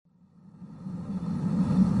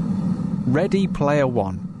Ready Player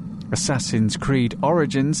One, Assassin's Creed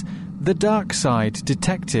Origins, The Darkside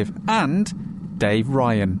Detective, and Dave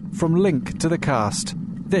Ryan from Link to the Cast.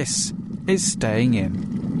 This is Staying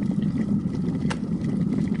In.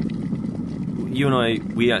 You and I,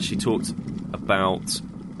 we actually talked about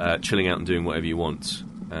chilling out and doing whatever you want.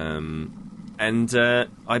 And I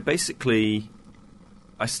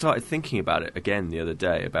started thinking about it again the other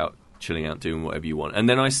day, about chilling out, doing whatever you want. And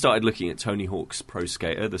then I started looking at Tony Hawk's Pro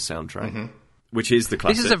Skater, the soundtrack, which is the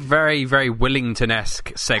classic. This is a very, very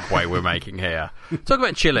Willington-esque segue we're making here. Talk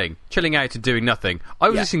about chilling out and doing nothing. I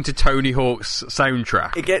was listening to Tony Hawk's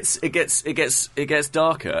soundtrack. It gets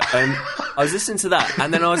darker. I was listening to that,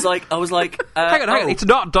 and then I was like, hang on, it's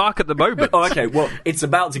not dark at the moment. Oh, okay. Well, it's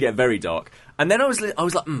about to get very dark. And then I was like,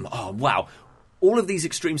 oh wow, all of these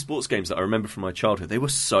extreme sports games that I remember from my childhood, they were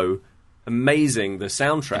so amazing. The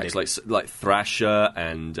soundtracks, like Thrasher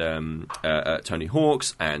and Tony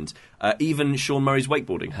Hawk's, and even Sean Murray's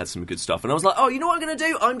Wakeboarding had some good stuff. And I was like, oh, you know what I'm going to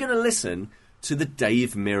do? I'm going to listen to the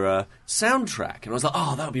Dave Mirra soundtrack. And I was like,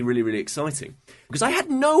 oh, that would be really, really exciting. Because I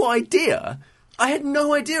had no idea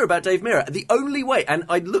about Dave Mirra. The only way, and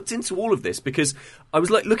I looked into all of this because I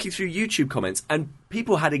was looking through YouTube comments, and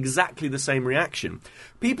people had exactly the same reaction.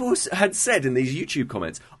 People had said in these YouTube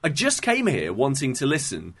comments, I just came here wanting to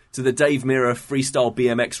listen to the Dave Mirra Freestyle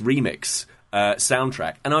BMX Remix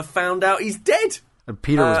soundtrack, and I found out he's dead. And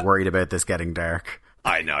Peter was worried about this getting dark.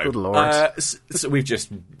 I know. Good Lord. So we've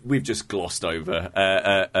just glossed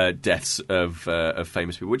over deaths of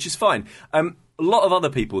famous people, which is fine. A lot of other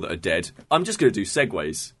people that are dead. I'm just going to do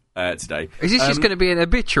segues today. Is this just going to be an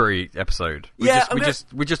obituary episode? We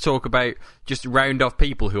just talk about, just round off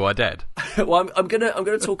people who are dead. Well, I'm going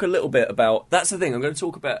to talk a little bit about. That's the thing. I'm going to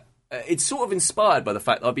talk about. It's sort of inspired by the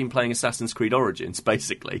fact that I've been playing Assassin's Creed Origins,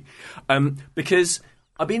 basically, because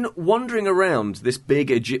I've been wandering around this big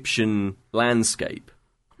Egyptian landscape,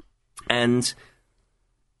 and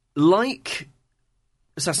like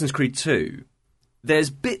Assassin's Creed 2.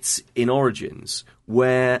 There's bits in Origins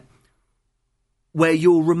where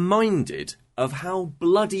you're reminded of how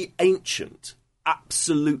bloody ancient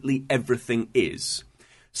absolutely everything is.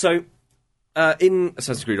 So, in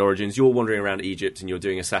Assassin's Creed Origins, you're wandering around Egypt and you're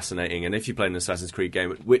doing assassinating, and if you play an Assassin's Creed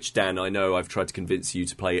game, which, Dan, I know I've tried to convince you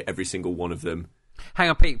to play every single one of them.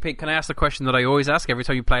 Hang on, Pete, can I ask the question that I always ask every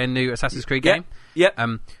time you play a new Assassin's Creed game?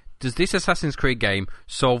 Yeah. Does this Assassin's Creed game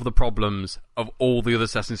solve the problems of all the other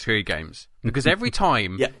Assassin's Creed games? Because every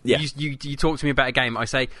time you talk to me about a game, I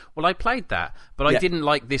say, well, I played that, but I didn't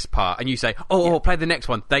like this part. And you say, play the next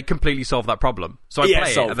one. They completely solve that problem. So I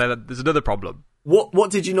play it, and then there's another problem.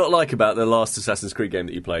 What did you not like about the last Assassin's Creed game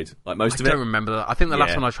that you played? Like most of it? I don't remember that. I think the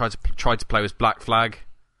last one I tried to play was Black Flag.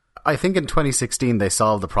 I think in 2016 they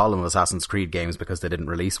solved the problem of Assassin's Creed games because they didn't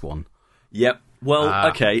release one. Yep. Well,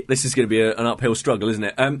 okay. This is going to be an uphill struggle, isn't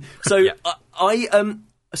it? I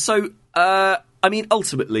mean,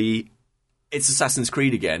 ultimately, it's Assassin's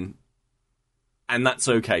Creed again, and that's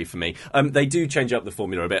okay for me. They do change up the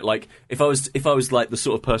formula a bit. Like, if I was like the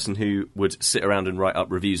sort of person who would sit around and write up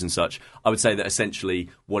reviews and such, I would say that essentially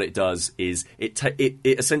what it does is it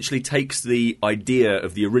essentially takes the idea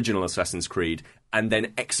of the original Assassin's Creed and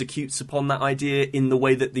then executes upon that idea in the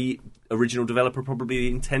way that the original developer probably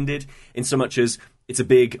intended, in so much as it's a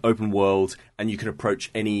big open world and you can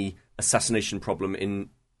approach any assassination problem in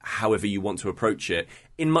however you want to approach it,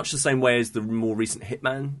 in much the same way as the more recent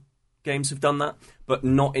Hitman games have done that, but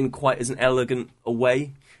not in quite as an elegant a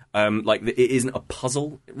way. It isn't a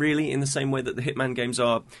puzzle, really, in the same way that the Hitman games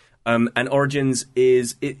are. And Origins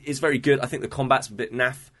is very good. I think the combat's a bit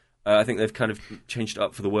naff. I think they've kind of changed it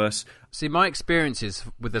up for the worse. See, my experiences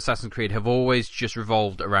with Assassin's Creed have always just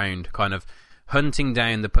revolved around kind of hunting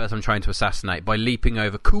down the person I'm trying to assassinate by leaping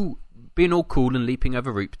over being all cool and leaping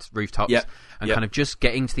over rooftops and kind of just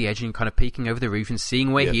getting to the edge and kind of peeking over the roof and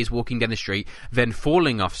seeing where he is walking down the street, then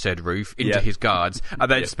falling off said roof into his guards,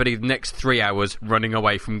 and then spending the next 3 hours running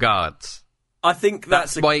away from guards. I think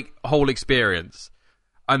that's my whole experience.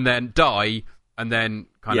 And then die, and then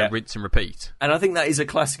kind of rinse and repeat. And I think that is a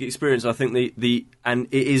classic experience. I think and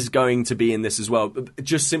it is going to be in this as well. But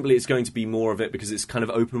just simply, it's going to be more of it because it's kind of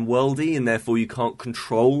open worldy, and therefore you can't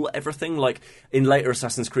control everything. Like in later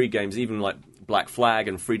Assassin's Creed games, even like Black Flag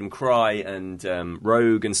and Freedom Cry and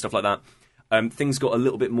Rogue and stuff like that, things got a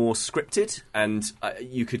little bit more scripted, and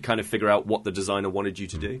you could kind of figure out what the designer wanted you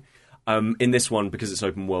to do. In this one, because it's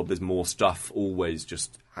open world, there's more stuff always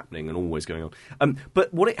just happening and always going on.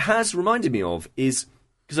 But what it has reminded me of is,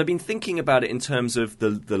 because I've been thinking about it in terms of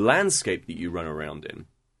the landscape that you run around in.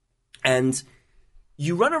 And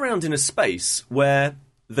you run around in a space where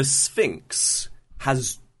the Sphinx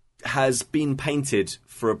has has been painted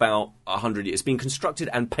for about 100 years. It's been constructed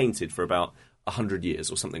and painted for about 100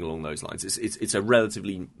 years or something along those lines. It's a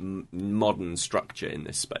relatively modern structure in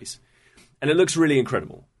this space. And it looks really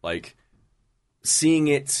incredible. Like, seeing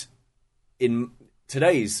it in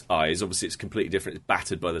today's eyes, obviously it's completely different. It's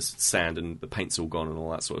battered by the sand and the paint's all gone and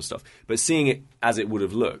all that sort of stuff. But seeing it as it would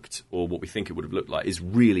have looked, or what we think it would have looked like, is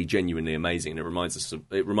really genuinely amazing. And it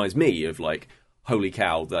reminds me of, like, holy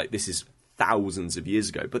cow, like, this is thousands of years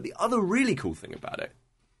ago. But the other really cool thing about it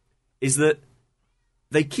is that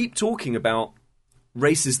they keep talking about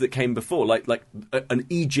races that came before, like an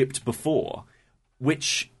Egypt before,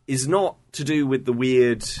 which is not to do with the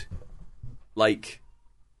weird, like,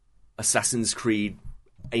 Assassin's Creed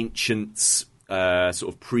ancients sort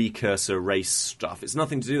of precursor race stuff. It's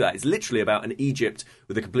nothing to do with that. It's literally about an Egypt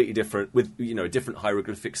with a completely different, a different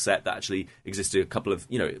hieroglyphic set that actually existed a couple of,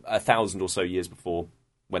 1,000 or so years before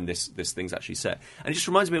when this thing's actually set. And it just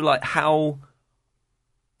reminds me of, like, how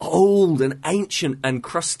old and ancient and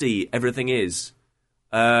crusty everything is,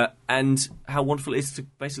 and how wonderful it is to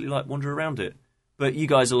basically, like, wander around it. But you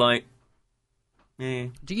guys are like, eh.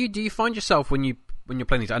 Do you find yourself when you're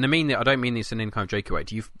playing these, and I don't mean this in any kind of jokey way,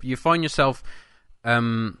 do you find yourself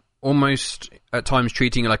almost at times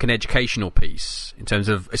treating it like an educational piece in terms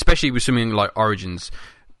of, especially with something like Origins,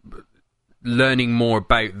 learning more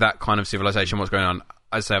about that kind of civilization, what's going on?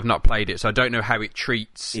 As I say, I've not played it, so I don't know how it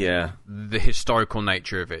treats the historical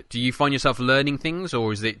nature of it. Do you find yourself learning things,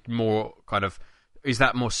 or is it more is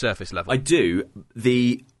that more surface level? I do.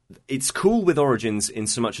 It's cool with Origins in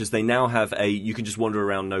so much as they now have you can just wander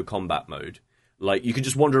around no combat mode. Like, you can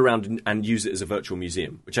just wander around and use it as a virtual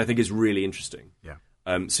museum, which I think is really interesting. Yeah.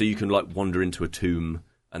 So you can, like, wander into a tomb,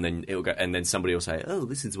 and then it'll go, and then somebody will say, "Oh,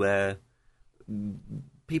 this is where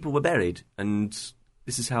people were buried," and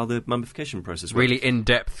this is how the mummification process works. Really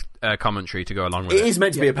in-depth commentary to go along with it. It is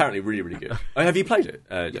meant to be apparently really, really good. Have you played it,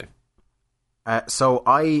 Dave? So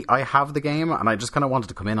I have the game, and I just kind of wanted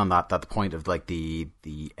to come in on that point of, like, the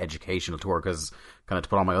educational tour, because kind of to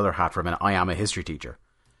put on my other hat for a minute, I am a history teacher.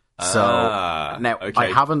 So now okay.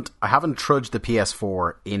 I haven't trudged the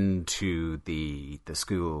PS4 into the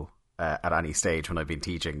school at any stage when I've been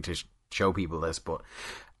teaching to show people this, but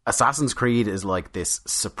Assassin's Creed is, like, this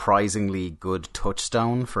surprisingly good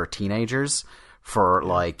touchstone for teenagers, for,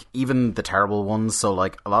 like, even the terrible ones. So,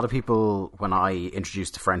 like, a lot of people, when I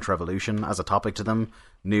introduced the French Revolution as a topic to them,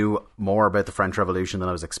 knew more about the French Revolution than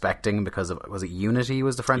I was expecting, because of, was it Unity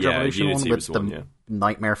was the French Revolution Unity one with the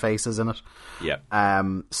nightmare faces in it? Yeah.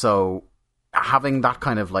 So having that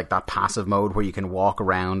kind of, like, that passive mode where you can walk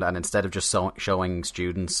around, and instead of just showing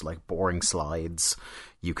students, like, boring slides,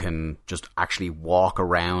 you can just actually walk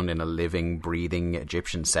around in a living, breathing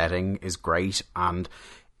Egyptian setting is great. And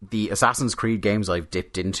the Assassin's Creed games I've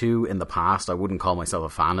dipped into in the past, I wouldn't call myself a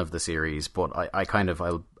fan of the series, but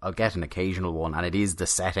I'll get an occasional one, and it is the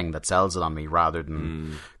setting that sells it on me rather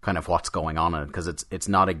than kind of what's going on in it, because it's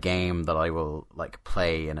not a game that I will, like,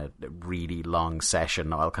 play in a really long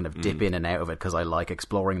session. I'll kind of dip in and out of it because I like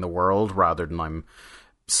exploring the world rather than I'm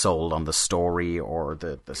sold on the story or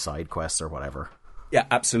the side quests or whatever. Yeah,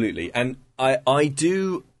 absolutely. And I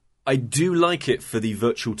do like it for the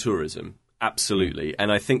virtual tourism. Absolutely.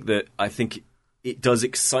 And I think it does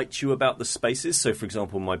excite you about the spaces. So, for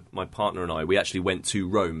example, my partner and I, we actually went to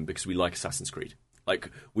Rome because we like Assassin's Creed. Like,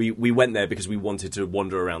 we went there because we wanted to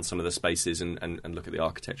wander around some of the spaces and look at the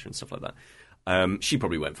architecture and stuff like that. She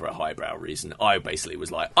probably went for a highbrow reason. I basically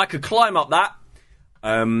was like, I could climb up that.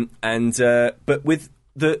 But with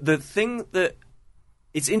the thing that...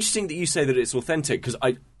 It's interesting that you say that it's authentic, because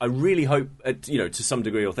I really hope, to some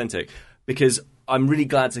degree authentic, because I'm really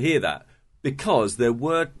glad to hear that. Because there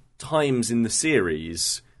were times in the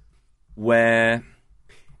series where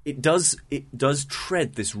it does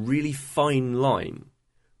tread this really fine line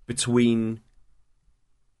between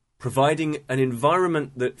providing an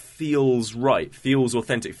environment that feels right, feels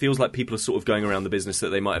authentic, feels like people are sort of going around the business that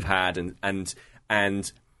they might have had, and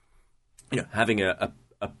having a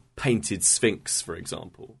painted sphinx, for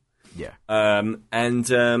example. Yeah.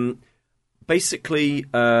 Basically.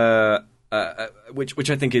 Which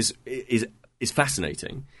I think is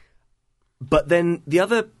fascinating, but then the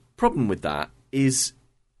other problem with that is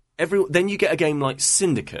then you get a game like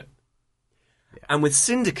Syndicate, and with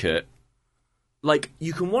Syndicate, like,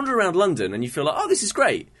 you can wander around London and you feel like, oh, this is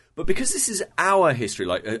great, but because this is our history,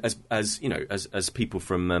 like, as people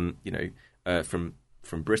from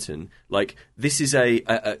from Britain, like, this is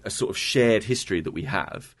a sort of shared history that we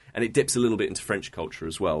have, and it dips a little bit into French culture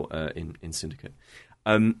as well in Syndicate.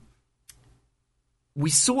 We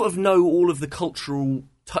sort of know all of the cultural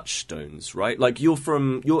touchstones, right? Like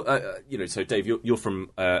so Dave, you're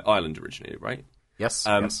from Ireland originally, right? Yes,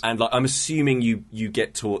 yes. And like, I'm assuming you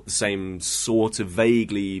get taught the same sort of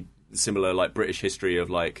vaguely similar like British history of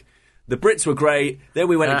like the Brits were great, then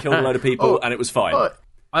we went and killed a load of people, and it was fine.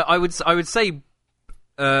 I would say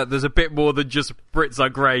there's a bit more than just Brits are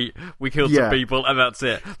great, we killed some people, and that's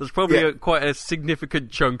it. There's probably quite a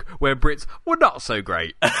significant chunk where Brits were not so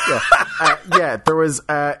great. There was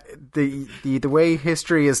the way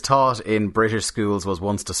history is taught in British schools was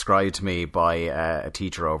once described to me by a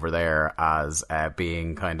teacher over there as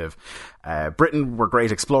being kind of Britain were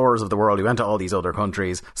great explorers of the world. We went to all these other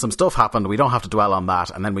countries. Some stuff happened. We don't have to dwell on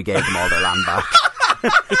that. And then we gave them all their land back.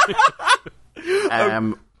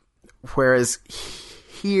 Whereas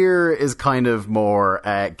here is kind of more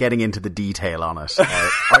getting into the detail on it.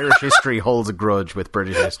 Irish history holds a grudge with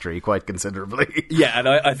British history quite considerably. Yeah, and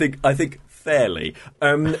I think fairly.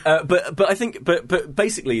 But I think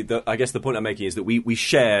basically, I guess the point I'm making is that we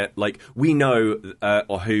share, like, we know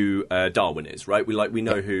who Darwin is, right? We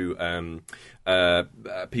know who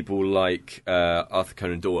people like Arthur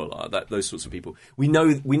Conan Doyle are, those sorts of people. We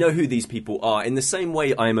know who these people are. In the same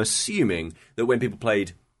way, I'm assuming that when people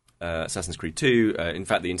played Assassin's Creed 2, in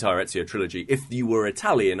fact the entire Ezio trilogy, if you were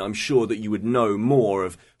Italian, I'm sure that you would know more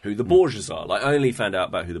of who the Borgias are. Like, I only found out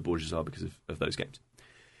about who the Borgias are because of those games.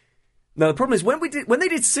 Now the problem is when they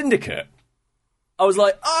did Syndicate, I was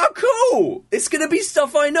like, oh cool, it's going to be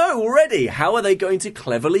stuff I know already. How are they going to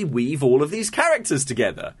cleverly weave all of these characters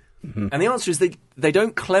together? Mm-hmm. And the answer is they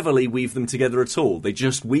don't cleverly weave them together at all. They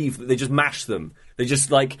just mash them. They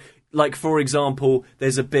just like for example,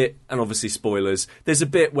 there's a bit, and obviously spoilers, there's a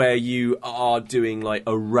bit where you are doing like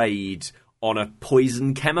a raid on a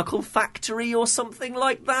poison chemical factory or something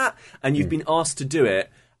like that, and you've been asked to do it,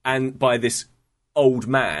 and by this old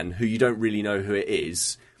man who you don't really know who it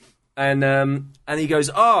is, and he goes,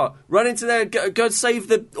 run into there, go save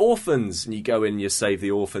the orphans, and you go in, you save the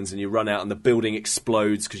orphans, and you run out, and the building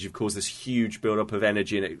explodes because you've caused this huge build-up of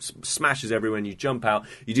energy, and it smashes everywhere, and you jump out,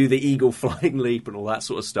 you do the eagle flying leap and all that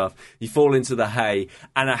sort of stuff, you fall into the hay,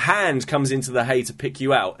 and a hand comes into the hay to pick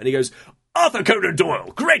you out, and he goes, Arthur Conan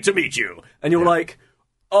Doyle, great to meet you, and you're like,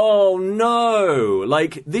 oh no,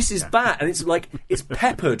 like, this is bad, and it's like, it's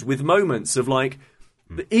peppered with moments of like,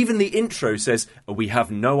 even the intro says, we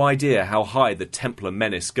have no idea how high the Templar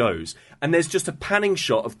menace goes. And there's just a panning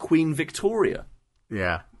shot of Queen Victoria.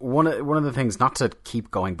 Yeah. One of the things, not to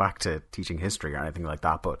keep going back to teaching history or anything like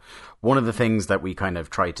that, but one of the things that we kind of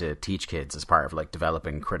try to teach kids as part of like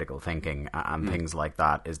developing critical thinking and things like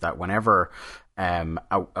that is that whenever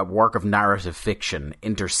a work of narrative fiction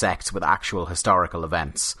intersects with actual historical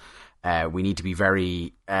events, we need to be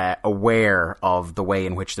very aware of the way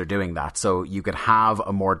in which they're doing that. So you could have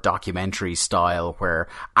a more documentary style where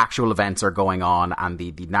actual events are going on and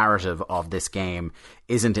the narrative of this game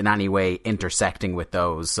isn't in any way intersecting with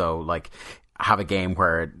those. So like have a game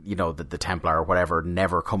where, you know, the Templar or whatever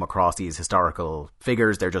never come across these historical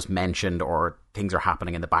figures. They're just mentioned or things are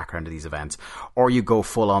happening in the background of these events. Or you go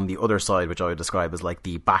full on the other side, which I would describe as like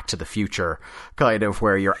the Back to the Future kind of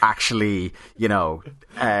where you're actually, you know,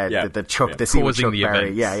 the Chuck, the scene with Chuck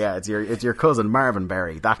Berry. Events. It's your cousin Marvin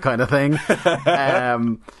Berry, that kind of thing.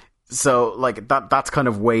 So, like, that's kind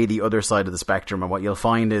of way the other side of the spectrum, and what you'll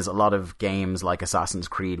find is a lot of games like Assassin's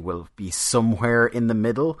Creed will be somewhere in the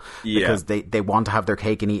middle, because they want to have their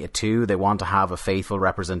cake and eat it too. They want to have a faithful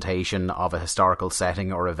representation of a historical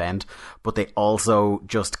setting or event, but they also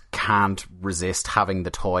just can't resist having the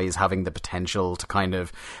toys, having the potential to kind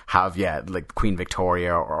of have, like Queen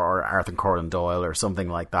Victoria or Arthur Conan Doyle or something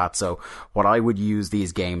like that. So what I would use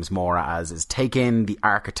these games more as is take in the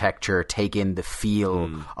architecture, take in the feel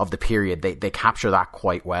of the period. They capture that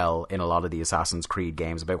quite well in a lot of the Assassin's Creed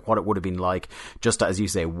games about what it would have been like just to, as you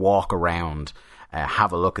say, walk around,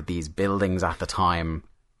 have a look at these buildings at the time,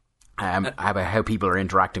 about how people are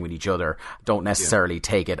interacting with each other. Don't necessarily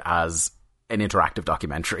take it as an interactive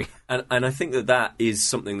documentary. And I think that is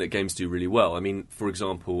something that games do really well. I mean, for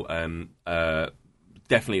example,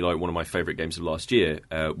 definitely like one of my favourite games of last year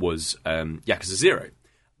was Yakuza 0.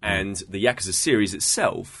 And the Yakuza series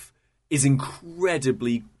itself is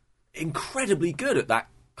incredibly good at that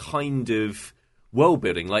kind of world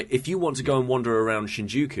building. Like, if you want to go and wander around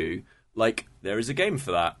Shinjuku, like, there is a game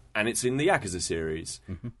for that, and it's in the Yakuza series.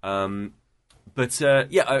 Mm-hmm. I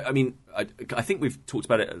mean, I think we've talked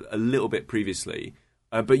about it a little bit previously,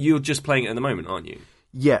 but you're just playing it at the moment, aren't you?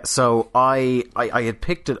 Yeah, so I had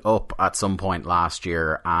picked it up at some point last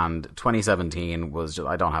year, and 2017 was just,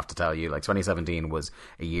 I don't have to tell you, like 2017 was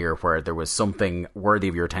a year where there was something worthy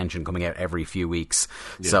of your attention coming out every few weeks.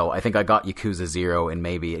 Yeah. So I think I got Yakuza 0 in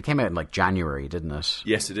it came out in like January, didn't it?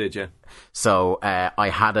 Yes, it did, yeah. So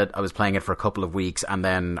I was playing it for a couple of weeks, and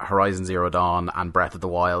then Horizon Zero Dawn and Breath of the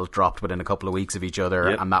Wild dropped within a couple of weeks of each other,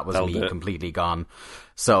 and that was me completely gone.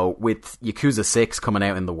 So with Yakuza 6 coming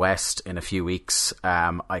out in the West in a few weeks,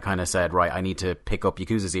 I kind of said, right, I need to pick up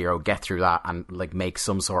Yakuza 0, get through that, and like make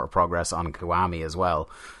some sort of progress on Kiwami as well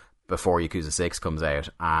before Yakuza 6 comes out.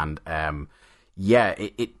 And I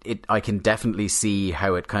can definitely see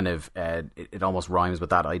how it kind of it almost rhymes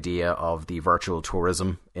with that idea of the virtual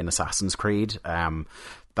tourism in Assassin's Creed,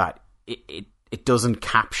 that it doesn't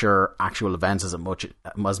capture actual events as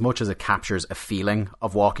much as it captures a feeling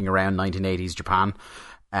of walking around 1980s Japan.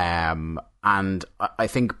 And I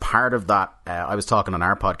think part of that, I was talking on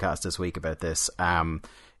our podcast this week about this,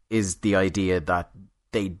 is the idea that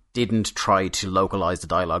they didn't try to localize the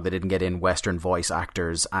dialogue. They didn't get in Western voice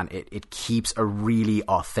actors, and it keeps a really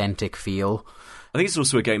authentic feel. I think it's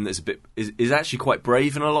also a game that's is actually quite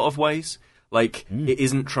brave in a lot of ways. Like, it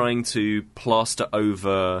isn't trying to plaster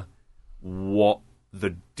over what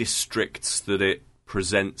the districts that it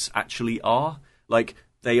presents actually are. Like,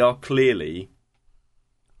 they are clearly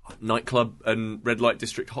nightclub and red light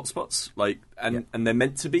district hotspots, like, and they're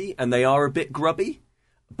meant to be, and they are a bit grubby,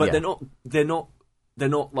 but they're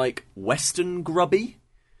not like Western grubby.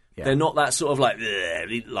 Yeah. They're not that sort of like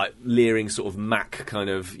leering sort of Mac kind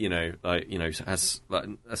of, has like,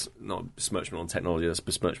 that's not besmirchment on technology, that's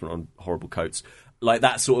besmirchment on horrible coats, like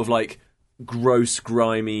that sort of like gross,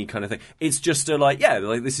 grimy kind of thing. It's just like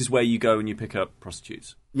this is where you go and you pick up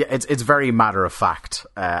prostitutes. Yeah, it's very matter of fact,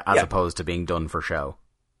 as opposed to being done for show.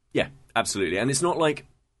 Yeah, absolutely. And it's not like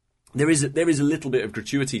there is a little bit of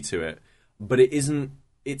gratuity to it, but it isn't.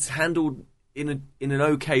 It's handled in an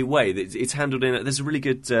okay way. It's handled in. There's a really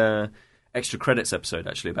good extra credits episode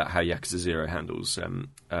actually about how Yakuza 0 handles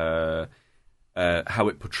how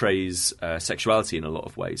it portrays sexuality in a lot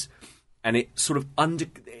of ways, and it sort of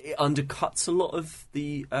undercuts a lot of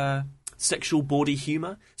the sexual bawdy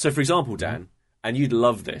humour. So, for example, Dan, and you'd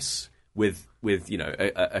love this with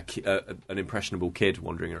an impressionable kid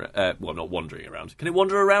wandering around. Well, not wandering around. Can it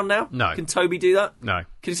wander around now? No. Can Toby do that? No.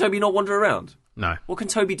 Can Toby not wander around? No. What can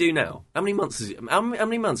Toby do now? How many months how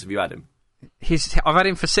many months have you had him? I've had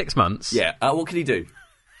him for 6 months. Yeah. What can he do?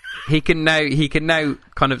 He can now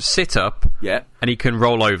kind of sit up. Yeah. And he can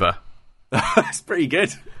roll over. That's pretty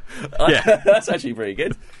good. Yeah. That's actually pretty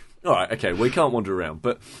good. All right. Okay. Well, he can't wander around,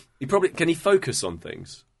 but can he focus on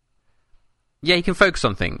things? Yeah, he can focus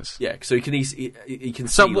on things. Yeah, so he can see.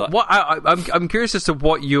 So I'm curious as to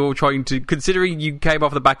what you're trying to, considering you came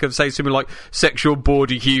off the back of say something like sexual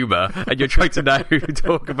bawdy humour, and you're trying to now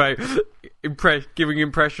talk about giving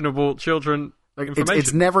impressionable children information.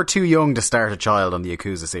 It's never too young to start a child on the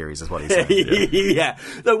Yakuza series, is what he's saying. Yeah.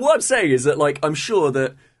 No, what I'm saying is that I'm sure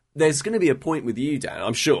that there's going to be a point with you, Dan.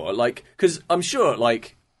 I'm sure, because I'm sure,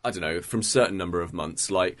 I don't know, from a certain number of months,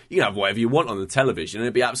 you can have whatever you want on the television and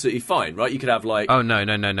it'd be absolutely fine, right? You could have Oh, no.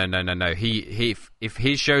 If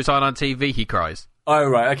his shows aren't on TV, he cries. Oh,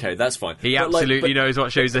 right, okay, that's fine. He absolutely knows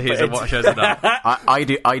what shows are his and what shows are not.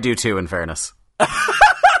 I do too, in fairness.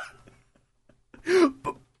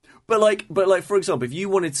 But for example, if you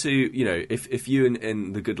wanted to, if you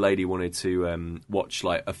and the good lady wanted to watch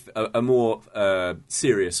a more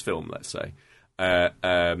serious film, let's say, I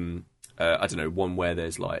don't know, one where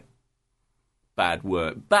there's bad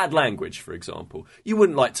language, for example, you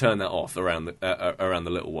wouldn't turn that off around the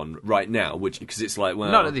little one right now, because it's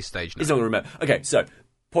not at this stage. No. He's not going to remember. Okay, so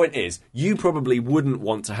point is, you probably wouldn't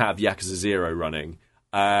want to have Yakuza 0 running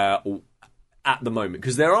at the moment,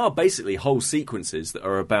 because there are basically whole sequences that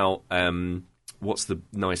are about what's the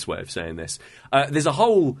nice way of saying this? There's a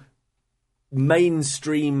whole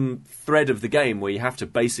mainstream thread of the game where you have to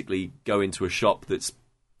basically go into a shop that's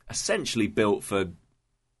essentially built for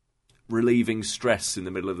relieving stress in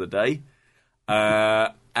the middle of the day, so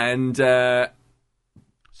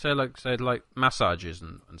massages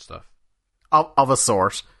and stuff of a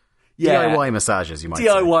sort. Yeah. DIY massages, you might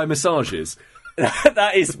DIY say. Massages.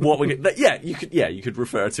 That is what we're. You could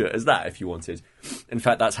refer to it as that if you wanted. In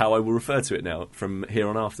fact, that's how I will refer to it now from here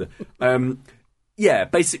on after.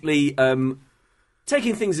 Basically,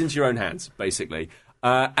 taking things into your own hands, basically.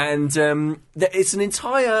 It's an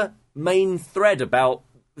entire main thread about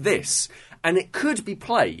this, and it could be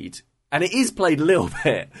played, and it is played a little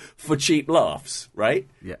bit for cheap laughs, right?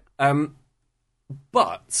 Yeah.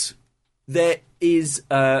 But there is,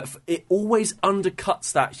 it always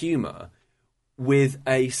undercuts that humour with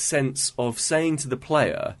a sense of saying to the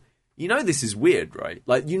player, you know this is weird, right?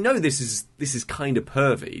 Like, you know this is kind of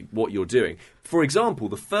pervy, what you're doing. For example,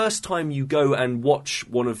 the first time you go and watch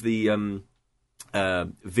one of the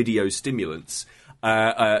video stimulants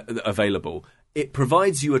available, it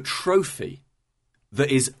provides you a trophy that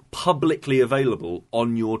is publicly available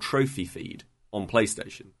on your trophy feed on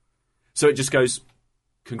PlayStation. So it just goes,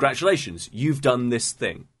 congratulations, you've done this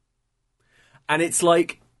thing. And it's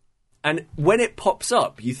like, and when it pops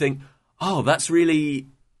up, you think, oh, that's a really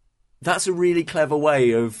clever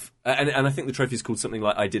way of, and I think the trophy is called something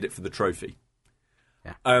like I did it for the trophy.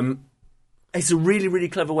 Yeah. It's a really, really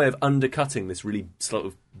clever way of undercutting this really sort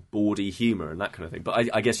of bawdy humour and that kind of thing.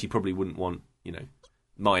 But I guess you probably wouldn't want,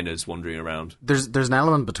 minors wandering around. There's an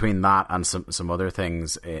element between that and some other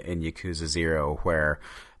things in Yakuza 0 where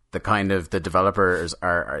the developers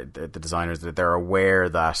are the designers, they're aware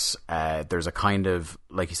that there's a kind of,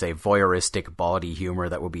 like you say, voyeuristic body humor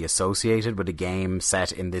that will be associated with a game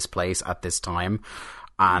set in this place at this time,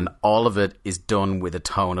 and all of it is done with a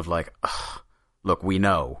tone of like, look, we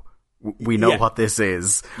know what this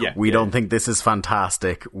is. We don't think this is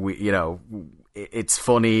fantastic. It's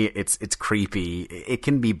funny. It's creepy. It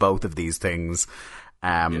can be both of these things.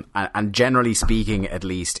 And generally speaking, at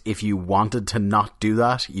least, if you wanted to not do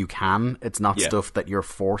that, you can. It's not stuff that you're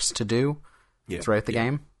forced to do throughout the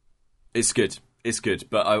game. It's good.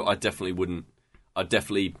 But I definitely wouldn't. I'd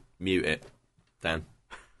definitely mute it, Dan.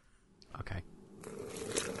 Okay.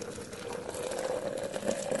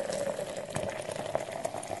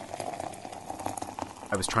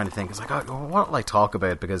 I was trying to think. It's like, what will I talk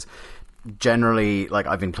about? Because generally, like,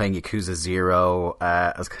 I've been playing Yakuza 0,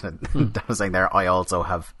 as kind of I was saying there, I also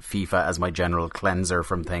have FIFA as my general cleanser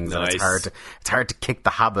from things. Nice. And it's hard to kick the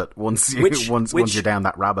habit once you're down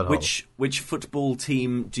that rabbit hole. Which football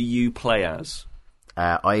team do you play as?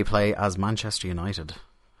 I play as Manchester United.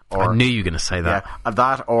 I knew you were going to say that. Yeah,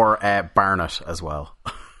 that or Barnet as well.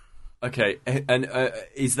 Okay, and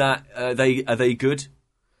is that are they good?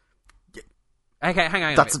 Okay, hang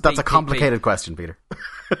on. That's a complicated question, Peter.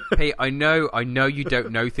 Pete, I know you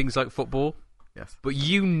don't know things like football. Yes, but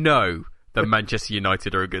you know that Manchester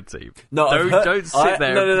United are a good team. No, don't sit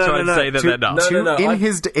there and try and say that they're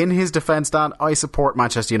not. In his defence, Dan, I support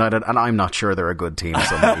Manchester United, and I'm not sure they're a good team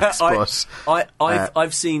some weeks. But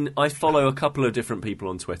I follow a couple of different people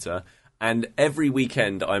on Twitter, and every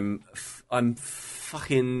weekend I'm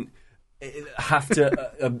fucking have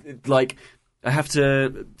to I have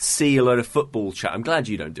to see a load of football chat. I'm glad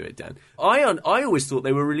you don't do it, Dan. I always thought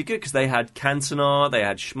they were really good because they had Cantona, they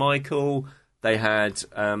had Schmeichel, they had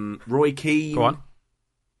Roy Keane. Go on.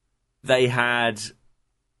 They had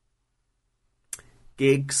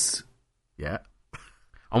Giggs. Yeah.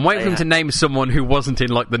 I'm waiting for him to name someone who wasn't in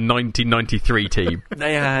like the 1993 team.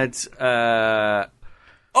 They had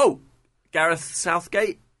Gareth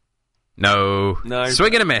Southgate. No.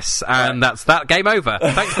 Swing and a miss, and that's that. Game over.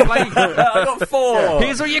 Thanks for playing. I got 4.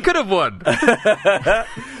 Here's what you could have won.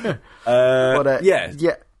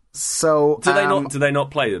 Yeah. So do they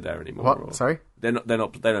not play there anymore? What? Or? Sorry? They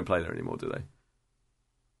don't play there anymore, do they?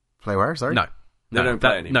 Play where? Sorry? No. They don't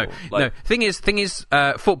play anymore. No. Thing is,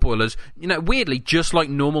 footballers, weirdly, just like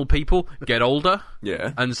normal people, get older.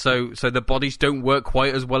 Yeah. And so the bodies don't work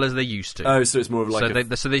quite as well as they used to. Oh, so it's more of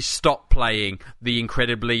like so they stop playing the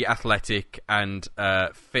incredibly athletic and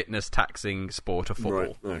fitness-taxing sport of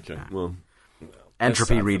football. Right. Okay. Well,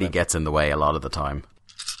 entropy really gets in the way a lot of the time.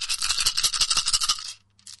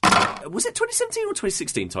 Was it 2017 or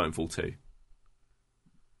 2016 Titanfall 2?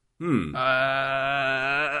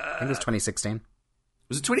 I think it was 2016.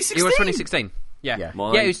 Was it 2016? It was 2016. Yeah. Yeah,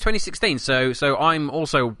 it was 2016. So I'm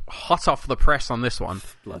also hot off the press on this one.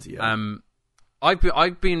 Bloody hell.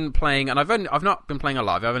 I've been playing, and I've not been playing a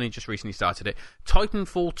lot. I've only just recently started it.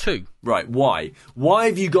 Titanfall 2. Right. Why? Why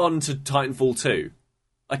have you gone to Titanfall 2?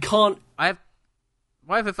 I can't.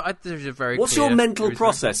 There's a very. What's your mental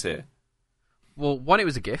process here? Well, one, it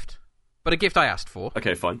was a gift, but a gift I asked for.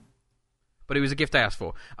 Okay, fine. But it was a gift I asked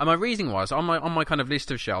for, and my reasoning was on my kind of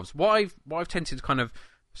list of shelves. What I've tended to kind of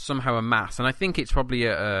somehow amass, and I think it's probably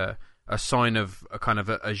a sign of a kind of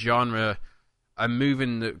a genre, a move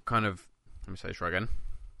in the kind of. Let me say this right again.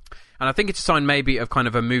 And I think it's a sign maybe of kind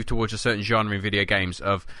of a move towards a certain genre in video games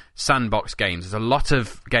of sandbox games. There's a lot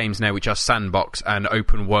of games now which are sandbox and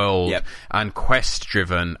open world and quest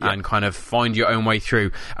driven and kind of find your own way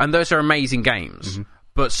through, and those are amazing games. Mm-hmm.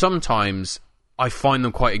 But sometimes I find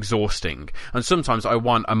them quite exhausting, and sometimes I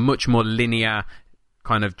want a much more linear,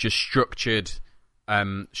 kind of just structured,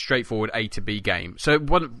 straightforward A to B game. So,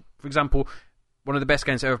 for example, one of the best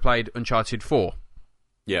games I ever played, Uncharted 4,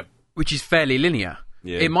 which is fairly linear.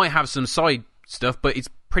 Yeah. It might have some side stuff, but it's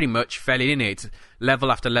pretty much fairly linear. It's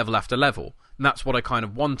level after level after level. And that's what I kind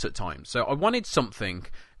of want at times. So I wanted something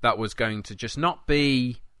that was going to just not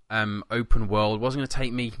be open world, wasn't going to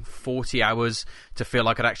take me 40 hours to feel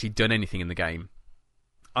like I'd actually done anything in the game.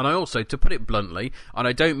 And I also, to put it bluntly, and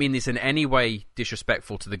I don't mean this in any way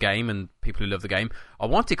disrespectful to the game and people who love the game, I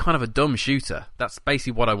wanted kind of a dumb shooter. That's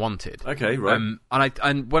basically what I wanted. Okay, right.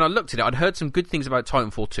 And when I looked at it, I'd heard some good things about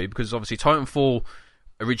Titanfall 2, because obviously Titanfall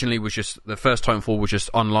originally was just, the first Titanfall was just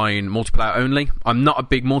online multiplayer only. I'm not a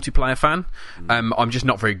big multiplayer fan. I'm just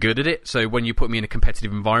not very good at it. So when you put me in a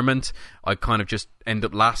competitive environment, I kind of just end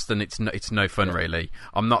up last, and it's no fun, really.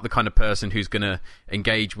 I'm not the kind of person who's going to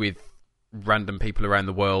engage with random people around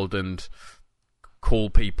the world and call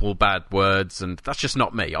people bad words, and that's just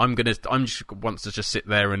not me. I'm just wants to just sit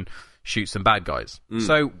there and shoot some bad guys.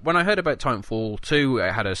 So when I heard about Titanfall 2,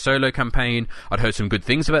 it had a solo campaign. I'd heard some good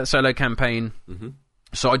things about the solo campaign.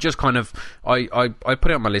 So I just kind of I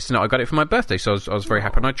put it on my list, and I got it for my birthday, so I was very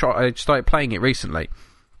happy, and I started playing it recently.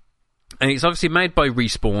 And it's obviously made by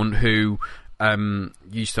Respawn, who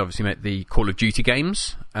used to obviously make the Call of Duty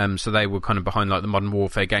games, so they were kind of behind like the Modern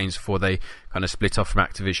Warfare games before they kind of split off from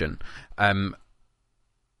Activision. And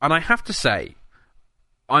I have to say,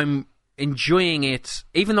 I'm enjoying it,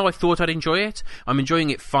 even though I thought I'd enjoy it. I'm enjoying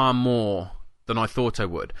it far more than I thought I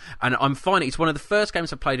would, and I'm finding it's one of the first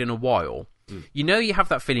games I've played in a while. You know, you have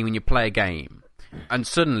that feeling when you play a game, and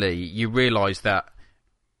suddenly you realise that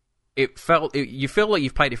you feel like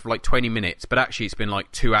you've played it for like 20 minutes, but actually it's been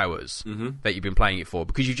like 2 hours that you've been playing it for,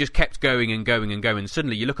 because you just kept going and going and going. And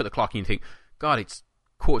suddenly you look at the clock and you think, God, it's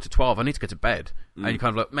 11:45, I need to go to bed. And you kind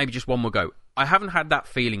of like, maybe just one more go. I haven't had that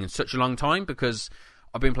feeling in such a long time, because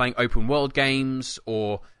I've been playing open world games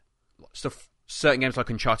or stuff, certain games like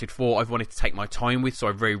Uncharted 4 I've wanted to take my time with, so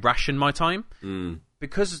I've very rationed my time.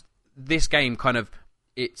 Because this game kind of,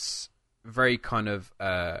 it's very kind of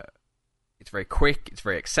it's very quick, it's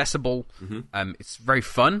very accessible, it's very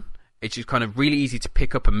fun, it's just kind of really easy to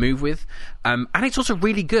pick up and move with, and it's also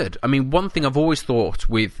really good. I mean, one thing I've always thought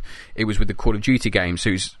with the Call of Duty games,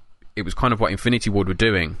 it was kind of what Infinity Ward were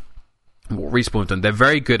doing, what Respawn have done. They're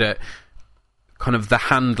very good at kind of the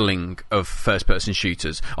handling of first-person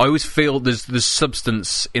shooters. I always feel there's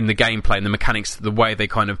substance in the gameplay and the mechanics, the way they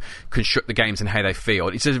kind of construct the games and how they feel.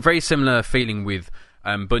 It's a very similar feeling with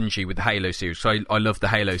Bungie with the Halo series. So I love the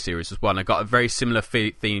Halo series as well, and I got a very similar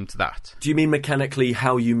theme to that. Do you mean mechanically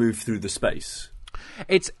how you move through the space?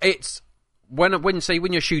 It's when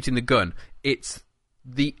you're shooting the gun, it's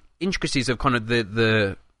the intricacies of kind of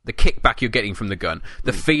the kickback you're getting from the gun,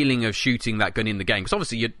 the feeling of shooting that gun in the game. Because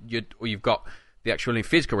obviously you've got the actual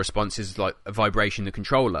physical response is like a vibration in the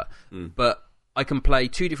controller, but I can play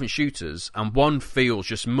two different shooters, and one feels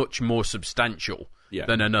just much more substantial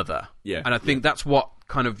than another. And I think that's what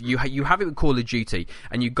kind of you have it with Call of Duty,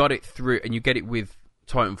 and you got it through, and you get it with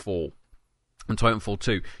Titanfall and Titanfall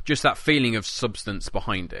 2. Just that feeling of substance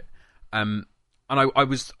behind it. And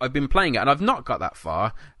I've been playing it, and I've not got that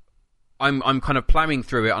far. I'm kind of plowing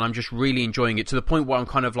through it, and I'm just really enjoying it to the point where I'm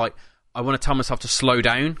kind of like, I want to tell myself to slow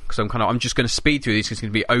down, because I'm just going to speed through this. It's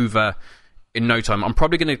going to be over in no time. I'm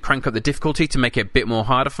probably going to crank up the difficulty to make it a bit more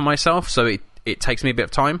harder for myself, so it takes me a bit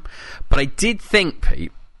of time. But I did think,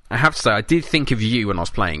 Pete, I have to say, I did think of you when I was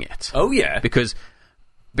playing it. Oh, yeah. Because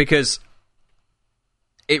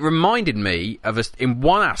it reminded me of us in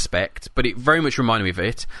one aspect, but it very much reminded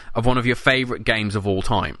me of one of your favourite games of all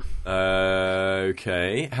time.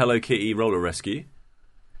 Okay. Hello Kitty Roller Rescue.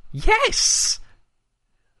 Yes!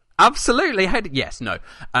 Absolutely. Yes, no.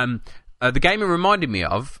 The game it reminded me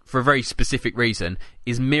of, for a very specific reason,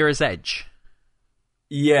 is Mirror's Edge.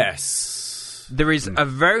 Yes. There is a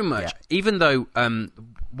very much, even though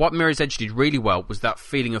what Mirror's Edge did really well was that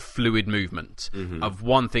feeling of fluid movement, of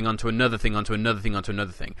one thing onto another thing, onto another thing, onto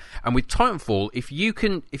another thing. And with Titanfall, if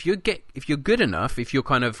you're good enough, if you're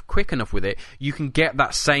kind of quick enough with it, you can get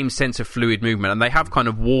that same sense of fluid movement. And they have kind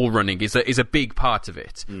of wall running is a big part of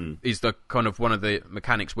it. Is the kind of one of the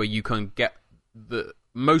mechanics where you can get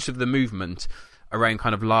most of the movement around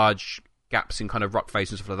kind of large gaps in kind of rock face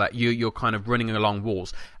and stuff like that. You're kind of running along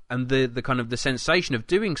walls. And the kind of the sensation of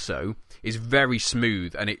doing so is very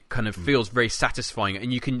smooth, and it kind of feels very satisfying.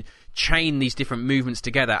 And you can chain these different movements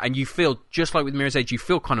together, and you feel, just like with Mirror's Edge, you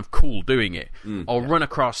feel kind of cool doing it. I'll run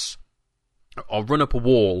up a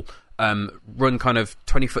wall, run kind of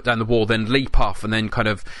 20 foot down the wall, then leap off, and then kind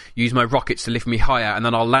of use my rockets to lift me higher, and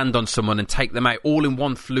then I'll land on someone and take them out, all in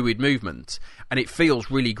one fluid movement. And it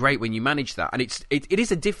feels really great when you manage that. And it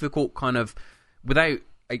is a difficult kind of, without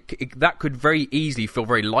that could very easily feel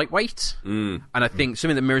very lightweight, and I think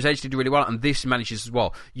something that Mirror's Edge did really well, and this manages as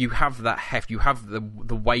well. You have that heft, you have the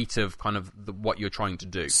weight of kind of what you're trying to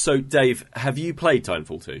do. So, Dave, have you played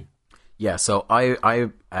Titanfall 2? Yeah, so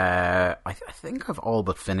I think I've all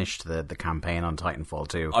but finished the campaign on Titanfall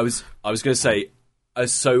 2. I was going to say,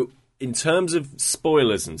 so in terms of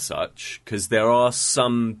spoilers and such, because there are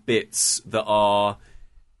some bits that are...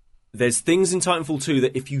 There's things in Titanfall 2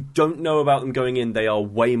 that if you don't know about them going in, they are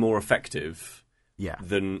way more effective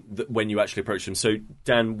than when you actually approach them. So,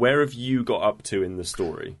 Dan, where have you got up to in the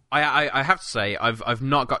story? I have to say, I've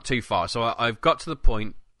not got too far. So I've got to the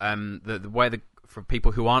point for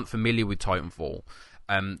people who aren't familiar with Titanfall,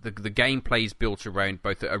 the gameplay is built around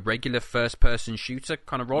both a regular first-person shooter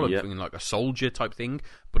kind of role, like a soldier type thing,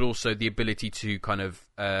 but also the ability to kind of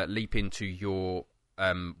leap into your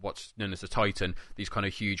what's known as a Titan, these kind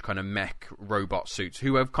of huge kind of mech robot suits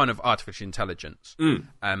who have kind of artificial intelligence.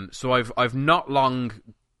 So I've not long.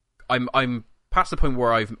 I'm past the point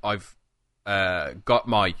where I've got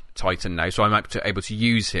my Titan now, so I'm able to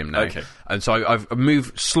use him now. Okay. And so I've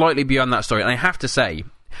moved slightly beyond that story. And I have to say,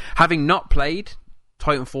 having not played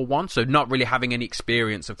Titanfall 1, so not really having any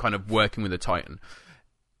experience of kind of working with a Titan,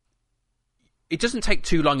 it doesn't take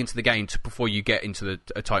too long into the game before you get into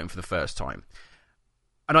a Titan for the first time.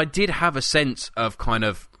 And I did have a sense of kind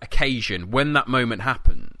of occasion when that moment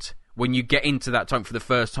happened, when you get into that Titan for the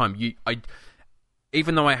first time.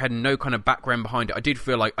 Even though I had no kind of background behind it, I did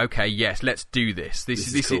feel like, okay, yes, let's do this.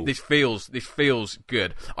 This feels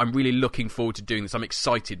good. I'm really looking forward to doing this. I'm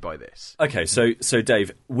excited by this. Okay, so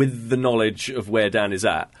Dave, with the knowledge of where Dan is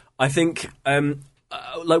at, I think,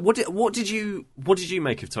 what did you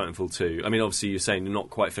make of Titanfall 2? I mean, obviously you're saying you're not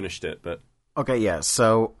quite finished it, but Okay, yeah.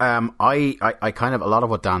 So I kind of, a lot of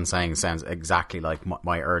what Dan's saying sounds exactly like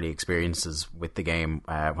my early experiences with the game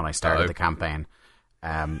when I started the campaign.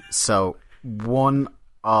 So one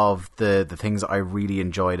of the things I really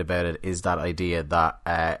enjoyed about it is that idea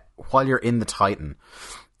that while you're in the Titan,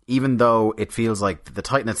 even though it feels like the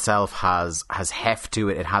Titan itself has heft to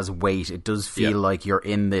it, it has weight, it does feel like you're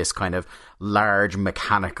in this kind of large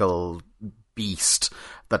mechanical beast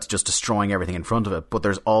that's just destroying everything in front of it. But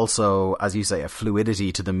there's also, as you say, a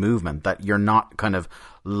fluidity to the movement that you're not kind of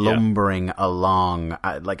lumbering along.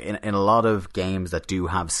 Like in a lot of games that do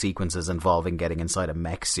have sequences involving getting inside a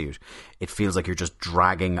mech suit, it feels like you're just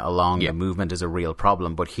dragging along. The movement is a real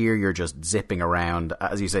problem. But here you're just zipping around,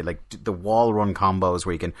 as you say, like the wall run combos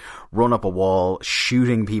where you can run up a wall,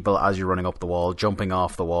 shooting people as you're running up the wall, jumping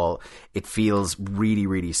off the wall. It feels really,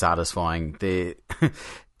 really satisfying.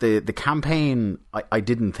 The campaign, I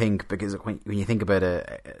didn't think, because when you think about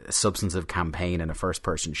a substantive campaign in a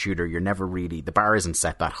first-person shooter, you're never really, the bar isn't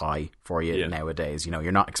set that high for you nowadays. You know,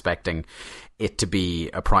 you're not expecting it to be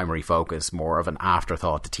a primary focus, more of an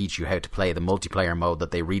afterthought to teach you how to play the multiplayer mode that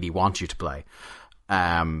they really want you to play.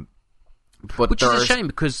 Which is a shame,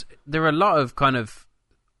 because there are a lot of kind of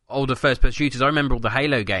older first-person shooters. I remember all the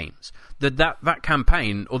Halo games. That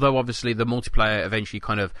campaign, although obviously the multiplayer eventually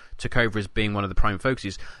kind of took over as being one of the prime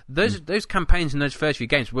focuses, those campaigns in those first few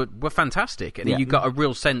games were fantastic, and you got a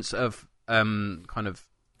real sense of kind of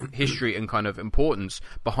history and kind of importance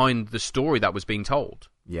behind the story that was being told.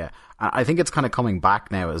 Yeah, I think it's kind of coming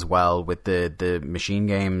back now as well with the Machine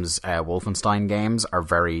Games, Wolfenstein games are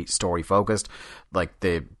very story focused. Like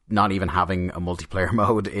not even having a multiplayer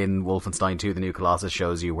mode in Wolfenstein 2, the New Colossus,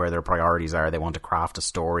 shows you where their priorities are. They want to craft a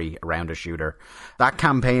story around a shooter. That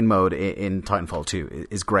campaign mode in Titanfall 2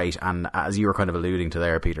 is great, and as you were kind of alluding to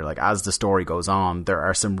there, Peter, like as the story goes on, there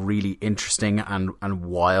are some really interesting and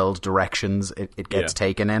wild directions it gets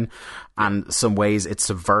taken in, and some ways it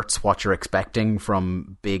subverts what you're expecting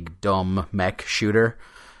from big dumb mech shooter.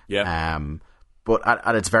 But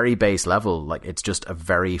at its very base level, like, it's just a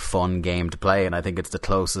very fun game to play, and I think it's the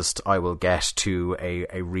closest I will get to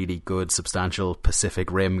a really good, substantial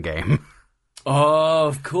Pacific Rim game. Oh,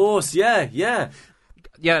 of course, yeah.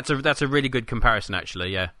 That's a really good comparison,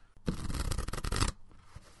 actually. Yeah.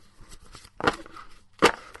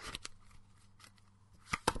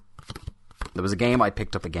 There was a game I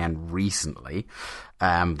picked up again recently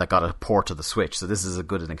that got a port to the Switch, so this is as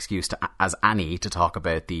good an excuse as any to talk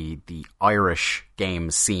about the Irish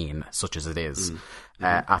game scene, such as it is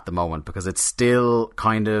at the moment, because it's still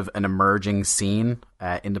kind of an emerging scene,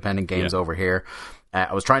 independent games over here.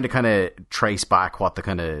 I was trying to kind of trace back what the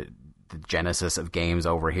kind of the genesis of games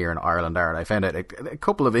over here in Ireland are, and I found out a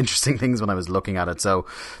couple of interesting things when I was looking at it. So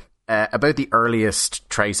about the earliest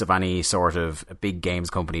trace of any sort of big games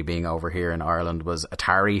company being over here in Ireland was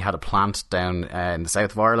Atari had a plant down in the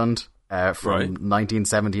south of Ireland from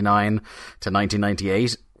 1979 to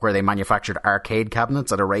 1998, where they manufactured arcade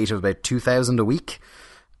cabinets at a rate of about 2,000 a week.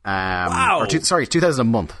 Wow! 2,000 a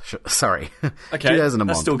month. Sorry. Okay, 2,000 a month.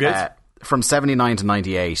 That's still good. From 79 to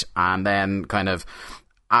 98, and then kind of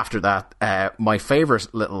after that, my favourite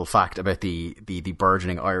little fact about the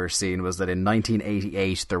burgeoning Irish scene was that in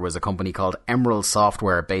 1988 there was a company called Emerald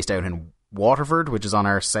Software based out in Waterford, which is on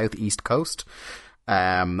our southeast coast.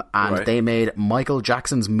 And they made Michael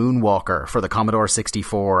Jackson's Moonwalker for the Commodore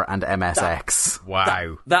 64 and MSX.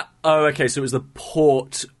 Wow. Okay, so it was the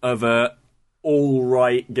port of a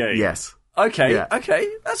all-right game. Yes. Okay, Yeah. okay,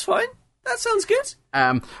 that's fine. That sounds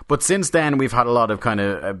good. But since then, we've had a lot of kind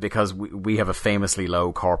of, because we have a famously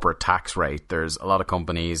low corporate tax rate, there's a lot of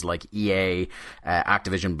companies like EA,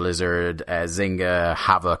 Activision Blizzard, Zynga,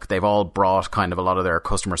 Havoc, they've all brought kind of a lot of their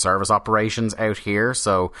customer service operations out here.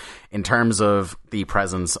 So in terms of the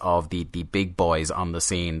presence of the big boys on the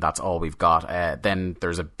scene, that's all we've got. Then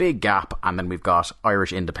there's a big gap, and then we've got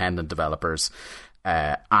Irish independent developers.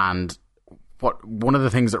 And one of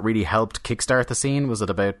the things that really helped kickstart the scene was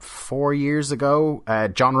that about 4 years ago,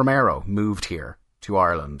 John Romero moved here to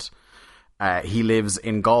Ireland. He lives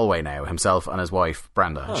in Galway now, himself and his wife,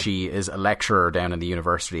 Brenda. Oh. She is a lecturer down in the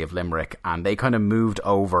University of Limerick, and they kind of moved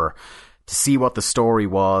over to see what the story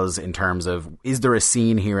was in terms of, is there a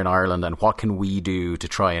scene here in Ireland, and what can we do to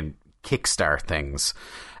try and kickstart things?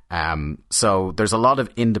 So there's a lot of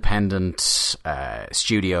independent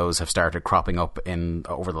studios have started cropping up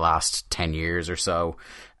over the last 10 years or so.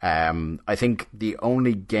 I think the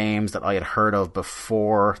only games that I had heard of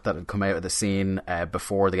before that had come out of the scene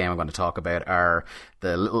before the game I'm going to talk about are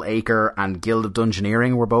the Little Acre and Guild of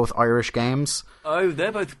Dungeoneering, were both Irish games. Oh,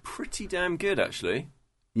 they're both pretty damn good, actually.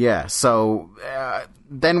 Yeah, so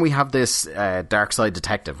then we have this Darkside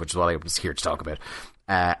Detective, which is what I was here to talk about.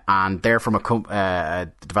 And they're from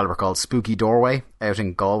a developer called Spooky Doorway out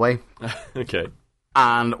in Galway. Okay.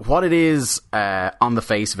 And what it is, on the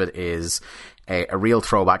face of it, is a real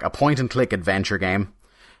throwback, a point-and-click adventure game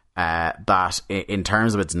that, in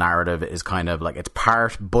terms of its narrative, is kind of like, it's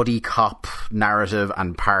part buddy cop narrative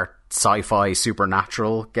and part sci-fi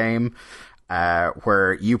supernatural game.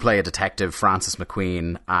 Where you play a detective, Francis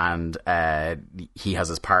McQueen, and he has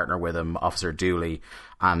his partner with him, Officer Dooley,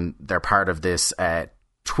 and they're part of this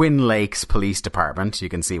Twin Lakes Police Department. You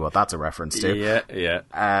can see what that's a reference to.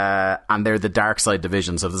 Yeah. And they're the Darkside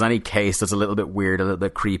Division, so if there's any case that's a little bit weird, a little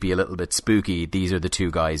bit creepy, a little bit spooky, these are the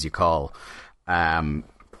two guys you call. The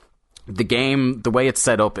game, the way it's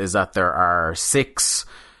set up is that there are six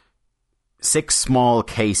small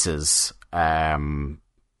cases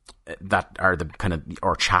that are the kind of,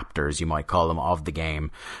 or chapters you might call them, of the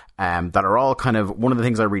game, that are all kind of, one of the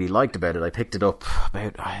things I really liked about it, I picked it up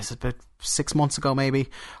about 6 months ago maybe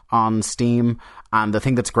on Steam, and the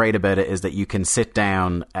thing that's great about it is that you can sit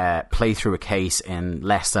down, play through a case in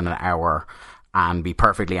less than an hour and be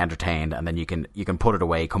perfectly entertained, and then you can put it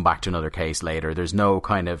away, come back to another case later. There's no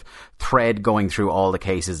kind of thread going through all the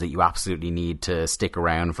cases that you absolutely need to stick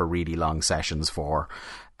around for really long sessions for.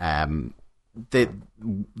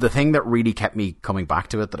 The thing that really kept me coming back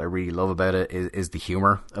to it, that I really love about it, is the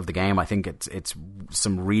humor of the game. I think it's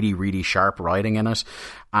some really, really sharp writing in it,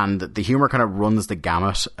 and the humor kind of runs the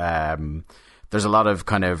gamut. There's a lot of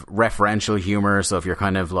kind of referential humor, so if you're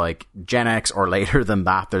kind of like Gen X or later than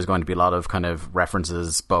that, there's going to be a lot of kind of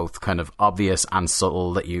references, both kind of obvious and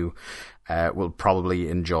subtle, that you will probably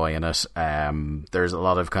enjoy in it. There's a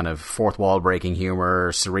lot of kind of fourth wall breaking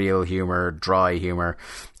humor, surreal humor, dry humor.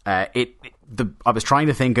 I was trying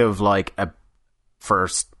to think of like for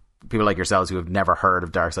people like yourselves who have never heard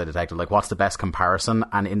of Darkside Detective, like what's the best comparison?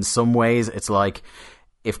 And in some ways, it's like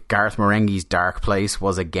if Garth Marenghi's Dark Place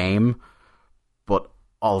was a game, but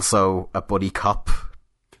also a buddy cop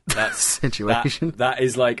situation. That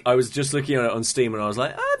is like, I was just looking at it on Steam and I was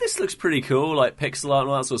like, this looks pretty cool, like pixel art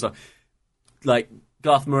and all that sort of stuff. Like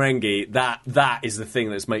Garth Marenghi, that is the thing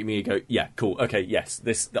that's making me go, yeah, cool, okay, yes,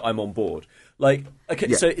 I'm on board. Like, okay,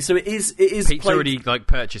 yeah. So it is. Pete's already like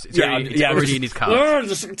purchased. It's already in his card.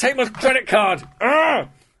 Just take my credit card.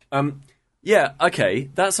 Yeah. Okay,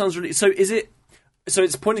 that sounds really. So is it? So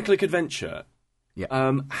it's point and click adventure.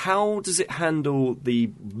 Yeah. How does it handle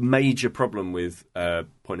the major problem with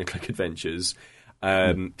point and click adventures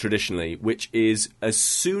traditionally, which is as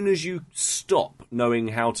soon as you stop knowing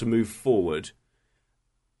how to move forward,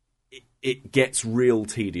 it gets real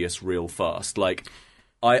tedious real fast. Like,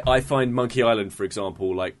 I find Monkey Island, for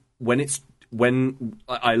example, like when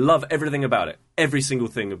I love everything about it, every single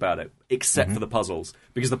thing about it, except for the puzzles,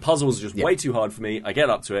 because the puzzles are just way too hard for me. I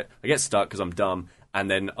get up to it, I get stuck because I'm dumb, and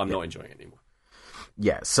then I'm not enjoying it anymore.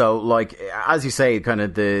 Yeah, so like as you say, kind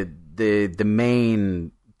of the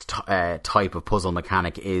main type of puzzle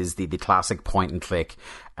mechanic is the classic point and click.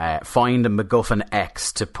 Find a MacGuffin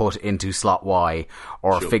X to put into slot Y,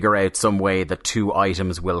 or figure out some way that two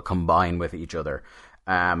items will combine with each other.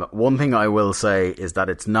 One thing I will say is that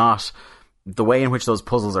it's not the way in which those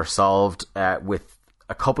puzzles are solved, with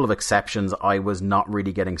a couple of exceptions. I was not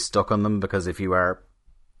really getting stuck on them, because if you are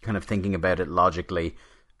kind of thinking about it logically,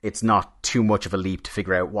 it's not too much of a leap to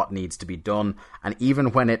figure out what needs to be done. And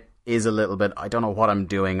even when it is a little bit, I don't know what I'm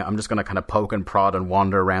doing, I'm just going to kind of poke and prod and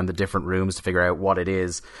wander around the different rooms to figure out what it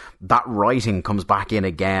is, that writing comes back in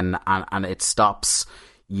again, and it stops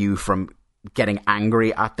you from getting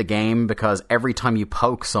angry at the game, because every time you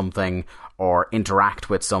poke something or interact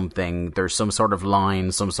with something, there's some sort of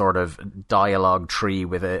line, some sort of dialogue tree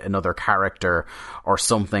with another character or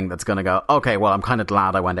something that's going to go, okay, well, I'm kind of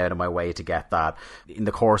glad I went out of my way to get that. In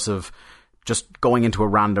the course of just going into a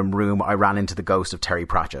random room, I ran into the ghost of Terry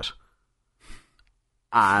Pratchett.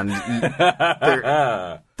 And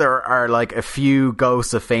there are like a few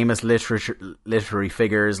ghosts of famous literary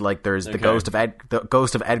figures. Like there's the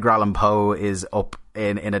ghost of Edgar Allan Poe is up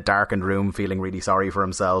in a darkened room feeling really sorry for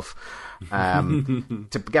himself.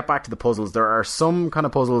 To get back to the puzzles, there are some kind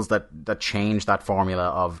of puzzles that change that formula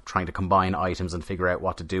of trying to combine items and figure out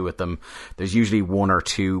what to do with them. There's usually one or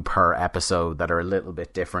two per episode that are a little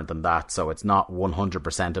bit different than that, so it's not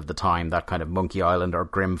 100% of the time that kind of Monkey Island or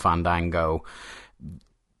Grim Fandango,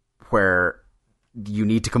 where you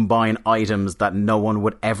need to combine items that no one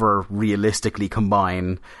would ever realistically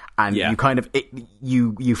combine, and you kind of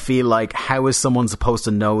you feel like, how is someone supposed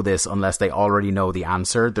to know this unless they already know the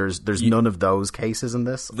answer? There's none of those cases in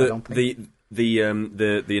this. I don't think. The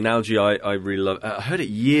analogy I really love, I heard it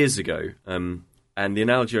years ago, and the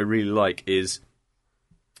analogy I really like is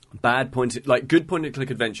good point and click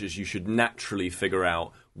adventures. You should naturally figure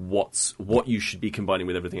out what you should be combining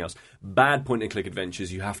with everything else. Bad point and click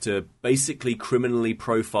adventures, you have to basically criminally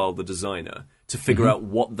profile the designer to figure out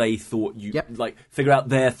what they thought figure out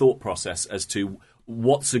their thought process as to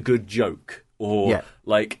what's a good joke, or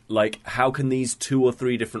like how can these two or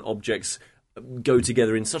three different objects go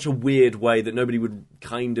together in such a weird way that nobody would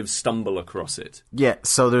kind of stumble across it. Yeah,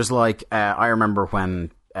 so there's like I remember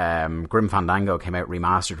when Grim Fandango came out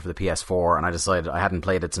remastered for the PS4, and I decided I hadn't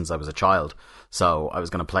played it since I was a child, so I was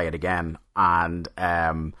going to play it again. And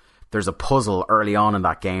there's a puzzle early on in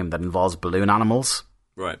that game that involves balloon animals,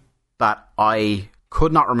 right? That I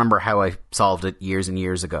could not remember how I solved it years and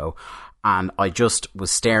years ago, and I just was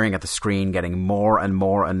staring at the screen, getting more and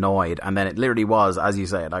more annoyed. And then it literally was, as you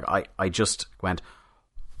say, like I just went,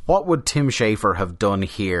 what would Tim Schafer have done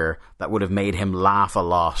here that would have made him laugh a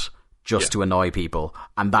lot just to annoy people?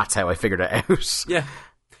 And that's how I figured it out. Yeah.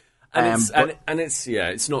 And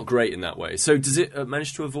it's not great in that way. So does it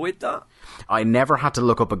manage to avoid that? I never had to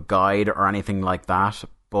look up a guide or anything like that,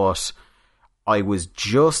 but I was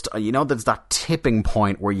just, there's that tipping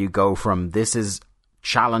point where you go from, this is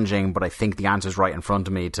challenging, but I think the answer's right in front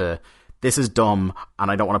of me, to this is dumb and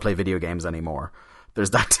I don't want to play video games anymore.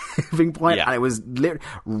 There's that tipping point, and it was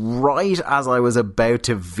right as I was about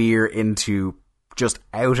to veer into just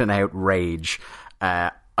out and out rage,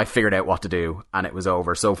 I figured out what to do, and it was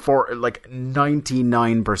over. So for like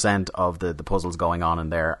 99% of the puzzles going on in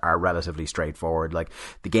there are relatively straightforward. Like,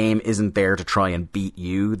 the game isn't there to try and beat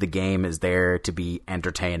you. The game is there to be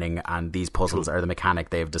entertaining, and these puzzles are the mechanic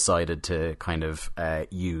they've decided to kind of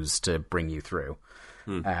use to bring you through.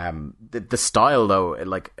 The style, though,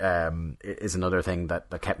 is another thing that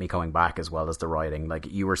kept me coming back, as well as the writing. Like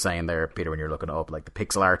you were saying there, Peter, when you're looking it up, like the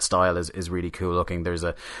pixel art style is really cool looking. There's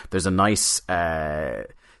a nice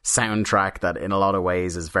soundtrack that in a lot of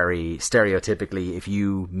ways is very stereotypically, if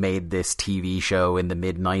you made this TV show in the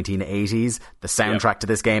mid 1980s, the soundtrack to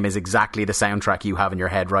this game is exactly the soundtrack you have in your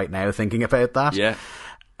head right now thinking about that.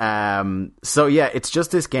 So it's just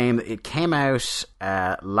this game. It came out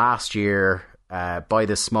last year by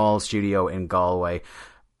this small studio in Galway.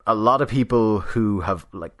 A lot of people who have,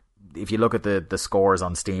 like, if you look at the scores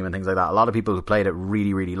on Steam and things like that, a lot of people who played it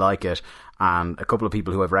really, really like it, and a couple of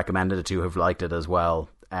people who have recommended it to have liked it as well.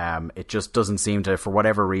 It just doesn't seem to, for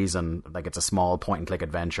whatever reason, like, it's a small point-and-click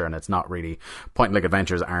adventure, and it's not really... Point-and-click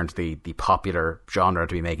adventures aren't the popular genre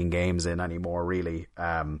to be making games in anymore, really.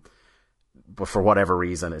 But for whatever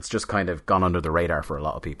reason, it's just kind of gone under the radar for a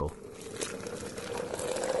lot of people.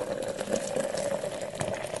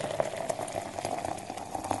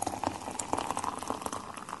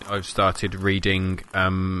 I've started reading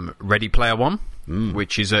Ready Player One,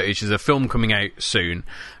 which is a film coming out soon,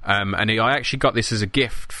 and I actually got this as a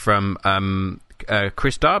gift from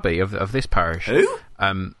Chris Darby of this parish. Who?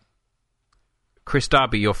 Chris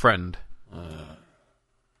Darby, your friend.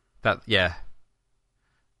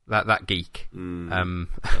 that geek. Don't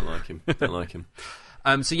like him. Don't like him.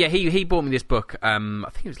 So yeah, he bought me this book. I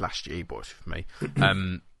think it was last year he bought it for me.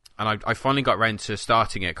 And I finally got around to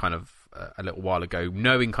starting it kind of a little while ago,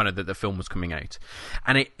 knowing kind of that the film was coming out.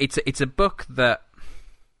 And it's a book that,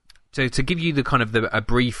 to give you the kind of a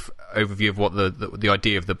brief overview of what the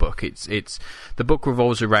idea of the book, it's the book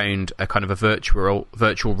revolves around a kind of a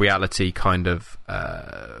virtual reality kind of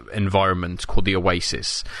environment called the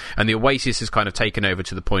Oasis, and the Oasis has kind of taken over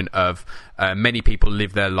to the point of many people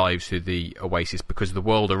live their lives through the Oasis because the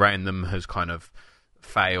world around them has kind of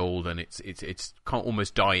failed, and it's kind of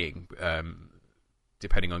almost dying,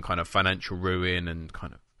 depending on kind of financial ruin and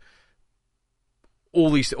kind of all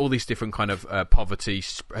these different kind of poverty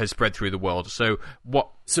has spread through the world. So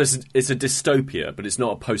it's a dystopia, but it's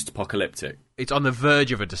not a post-apocalyptic. It's on the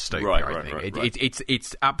verge of a dystopia. I think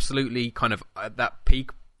it's absolutely kind of at that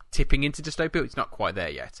peak, tipping into dystopia. It's not quite there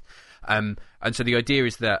yet. And so the idea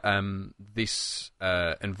is that this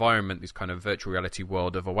environment, this kind of virtual reality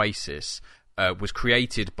world of Oasis, was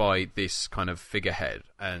created by this kind of figurehead,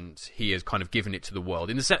 and he has kind of given it to the world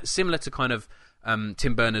in the similar to kind of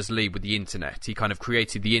Tim Berners-Lee with the internet. He kind of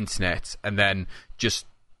created the internet and then just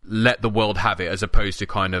let the world have it, as opposed to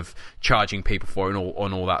kind of charging people for it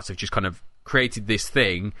and all that. So just kind of created this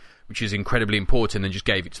thing which is incredibly important and just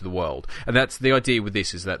gave it to the world. And that's the idea with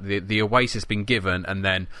this, is that the Oasis has been given, and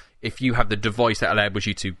then if you have the device that allows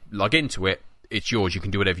you to log into it, it's yours. You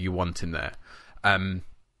can do whatever you want in there. And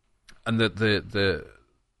the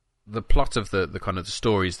plot of the kind of the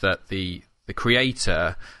story is that the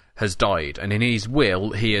creator has died, and in his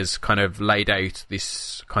will he has kind of laid out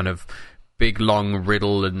this kind of big long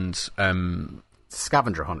riddle and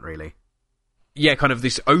scavenger hunt, really. Yeah, kind of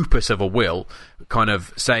this opus of a will, kind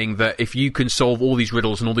of saying that if you can solve all these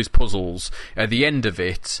riddles and all these puzzles, at the end of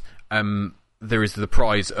it, there is the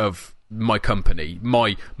prize of my company,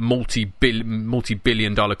 my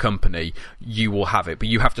multi-billion dollar company. You will have it, but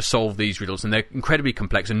you have to solve these riddles, and they're incredibly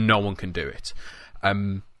complex, and no one can do it.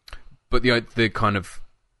 But the kind of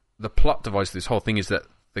the plot device of this whole thing is that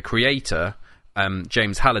the creator,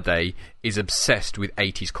 James Halliday, is obsessed with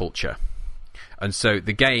 80s culture. And so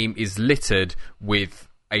the game is littered with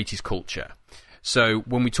 80s culture. So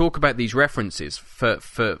when we talk about these references for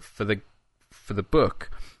the book,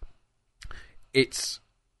 it's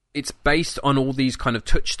based on all these kind of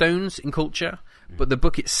touchstones in culture, but the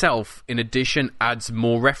book itself, in addition, adds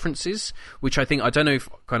more references, which I don't know if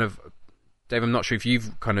kind of, Dave, I'm not sure if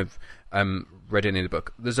you've kind of read any of the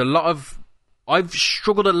book. There's a lot of, I've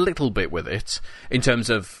struggled a little bit with it in terms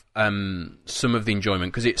of some of the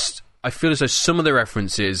enjoyment, because I feel as though some of the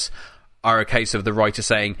references are a case of the writer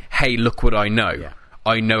saying, hey, look what I know. Yeah.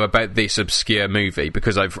 I know about this obscure movie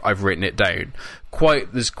because I've written it down.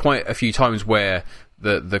 There's quite a few times where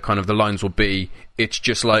the kind of the lines will be, it's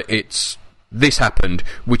just like, it's this happened,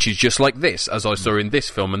 which is just like this, as I saw in this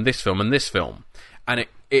film and this film and this film. And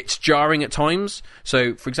it's jarring at times.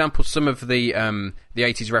 So, for example, some of the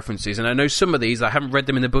 80s references, and I know some of these, I haven't read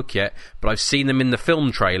them in the book yet, but I've seen them in the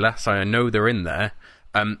film trailer, so I know they're in there.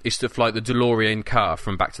 Is stuff like the DeLorean car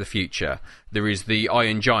from Back to the Future. There is the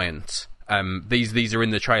Iron Giant. These are in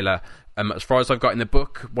the trailer. As far as I've got in the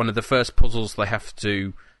book, one of the first puzzles they have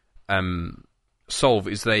to solve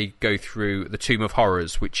is they go through the Tomb of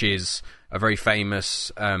Horrors, which is a very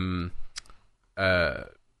famous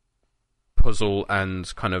puzzle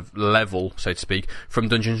and kind of level, so to speak, from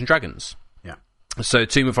Dungeons and Dragons. Yeah. So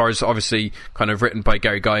Tomb of Horrors, obviously, kind of written by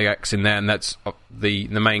Gary Gygax in there, and that's the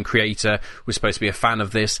main creator was supposed to be a fan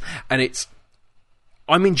of this, and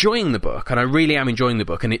I'm enjoying the book, and I really am enjoying the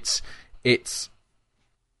book, and it's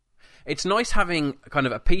nice having kind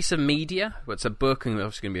of a piece of media, it's a book and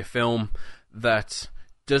obviously going to be a film, that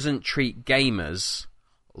doesn't treat gamers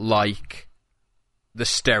like the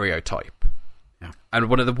stereotype. Yeah. And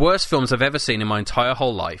one of the worst films I've ever seen in my entire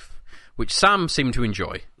whole life, which Sam seemed to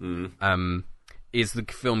enjoy, is the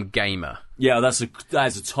film Gamer. Yeah, that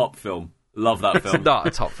is a top film. Love that film. It's not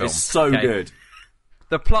a top film. It's so good.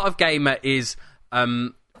 The plot of Gamer is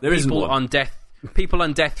people on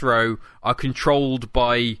death row are controlled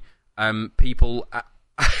by people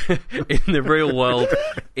in the real world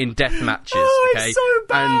in death matches. Oh, okay, it's so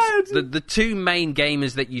bad. And the two main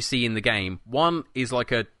gamers that you see in the game, one is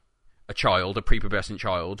like a child, a prepubescent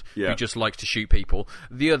child who just likes to shoot people.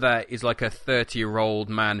 The other is like a 30-year-old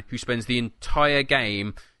man who spends the entire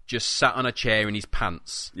game just sat on a chair in his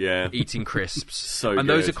pants, eating crisps. And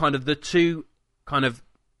those are kind of the two kind of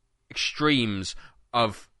extremes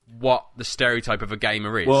of what the stereotype of a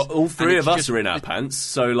gamer is. Well, all three of us are in our pants,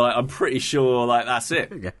 so like I'm pretty sure like that's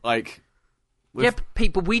it. Like Yeah,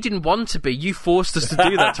 people, we didn't want to be. You forced us to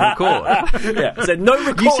do that to record. Yeah, said no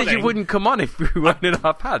recording. You said you wouldn't come on if we weren't in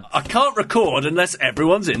our pants. I can't record unless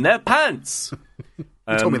everyone's in their pants.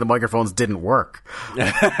 You told me the microphones didn't work.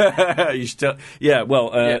 You should tell. Yeah,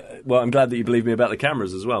 well, I'm glad that you believe me about the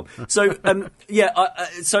cameras as well. So,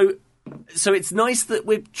 so it's nice that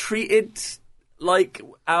we're treated like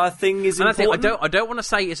our thing is important. I don't want to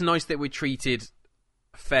say it's nice that we're treated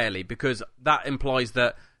fairly, because that implies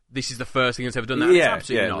that this is the first thing that's ever done that. Yeah,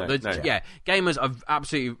 it's absolutely not. No.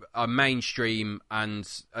 Gamers are mainstream and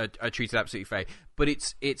are treated absolutely fair. But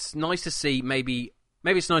it's nice to see. Maybe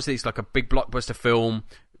it's nice that it's like a big blockbuster film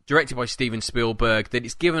directed by Steven Spielberg, that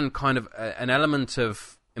it's given kind of an element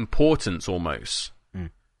of importance almost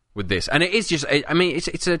with this. And it is just, I mean,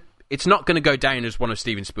 it's not going to go down as one of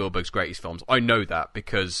Steven Spielberg's greatest films. I know that,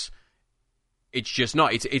 because it's just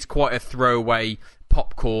not. It's quite a throwaway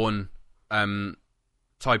popcorn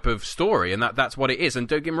type of story, and that's what it is. And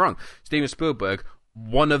don't get me wrong, Steven Spielberg,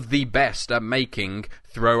 one of the best at making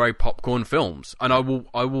throwaway popcorn films, and I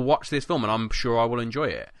will watch this film, and I'm sure I will enjoy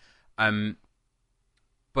it.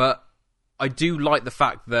 But I do like the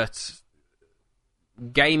fact that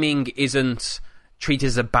gaming isn't treated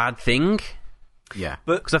as a bad thing. Yeah,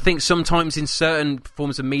 because I think sometimes in certain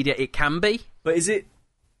forms of media it can be. But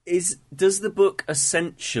does the book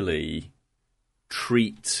essentially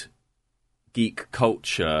treat geek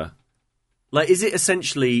culture like? Is it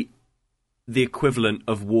essentially the equivalent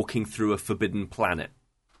of walking through a forbidden planet?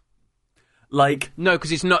 Like, no,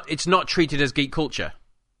 because it's not treated as geek culture.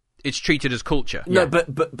 It's treated as culture. No,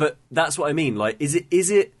 but that's what I mean. Like, is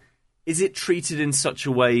it treated in such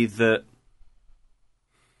a way that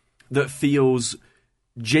feels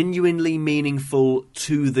genuinely meaningful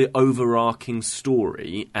to the overarching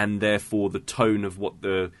story, and therefore the tone of what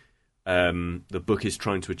the book is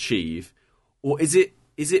trying to achieve? Or is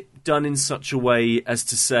it done in such a way as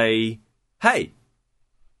to say, hey,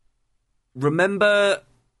 remember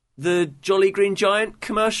the Jolly Green Giant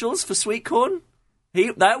commercials for Sweet Corn?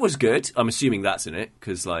 That was good. I'm assuming that's in it,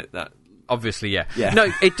 because like that. Obviously, yeah. No,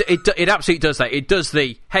 it absolutely does that. It does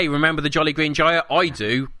the, hey, remember the Jolly Green Giant? I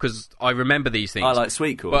do, because I remember these things. I like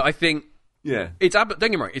Sweet Corn. But I think, yeah, don't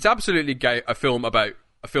get me wrong, it's absolutely a film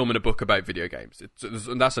and a book about video games.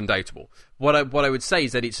 And that's undateable. What I would say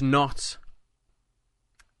is that it's not,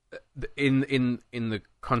 in the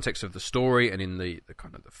context of the story and in the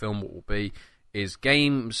kind of the film, what will be is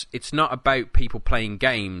games. It's not about people playing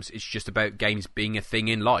games. It's just about games being a thing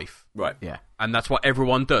in life. Right. Yeah. And that's what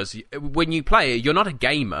everyone does. When you play it, you're not a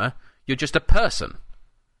gamer. You're just a person.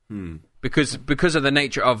 Because of the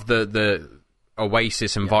nature of the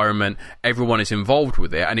Oasis environment, everyone is involved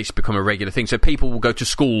with it, and it's become a regular thing. So people will go to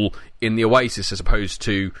school in the Oasis as opposed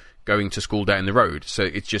to going to school down the road. So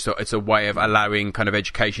it's a way of allowing kind of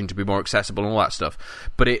education to be more accessible and all that stuff.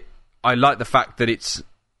 But I like the fact that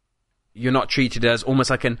you're not treated as almost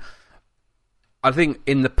like I think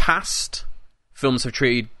in the past, films have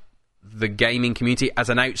treated the gaming community as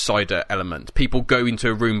an outsider element. People go into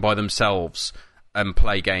a room by themselves and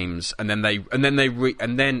play games, and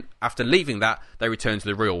then after leaving that, they return to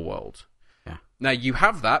the real world. Yeah. Now you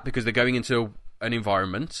have that because they're going into an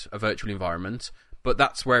environment, a virtual environment, but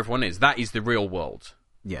that's where everyone is. That is the real world.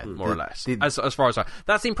 Yeah, more or less. As far as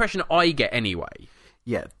that's the impression I get anyway.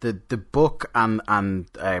 Yeah, the book and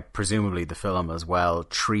presumably the film as well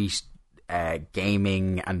treat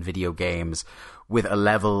gaming and video games with a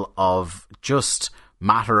level of just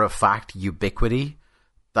matter-of-fact ubiquity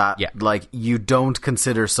that, like, you don't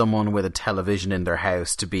consider someone with a television in their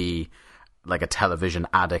house to be like a television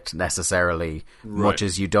addict necessarily, much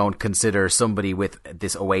as you don't consider somebody with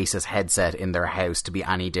this Oasis headset in their house to be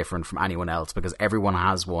any different from anyone else, because everyone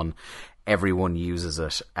has one, everyone uses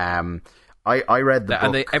it. I read the book,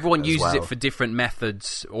 and everyone uses it for different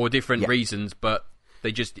methods or different reasons, but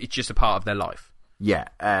it's just a part of their life. Yeah,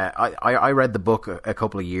 I read the book a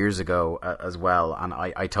couple of years ago as well, and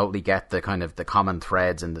I totally get the kind of the common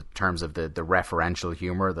threads in the terms of the referential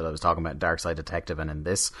humor that I was talking about in Darkside Detective and in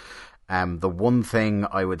this. The one thing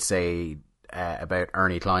I would say about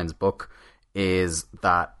Ernie Klein's book is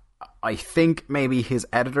that I think maybe his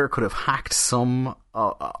editor could have hacked some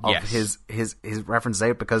of his references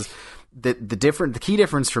out, because the key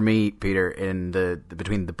difference for me, Peter, in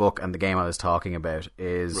between the book and the game I was talking about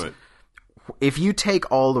is if you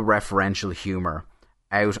take all the referential humor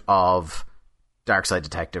out of Darkside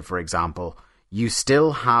Detective, for example, you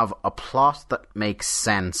still have a plot that makes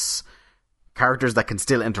sense characters that can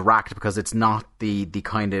still interact because it's not the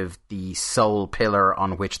kind of the sole pillar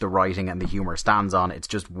on which the writing and the humor stands on. It's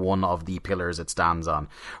just one of the pillars it stands on.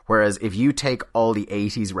 Whereas if you take all the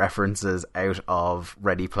 80s references out of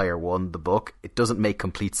Ready Player One, the book, it doesn't make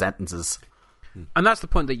complete sentences. And that's the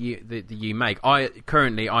point that you make.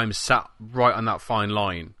 I'm sat right on that fine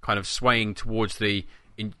line, kind of swaying towards the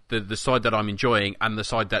side that I'm enjoying and the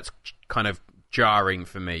side that's kind of jarring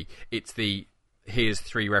for me. It's here's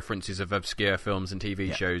 3 references of obscure films and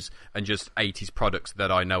TV shows and just 80s products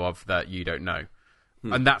that I know of that you don't know.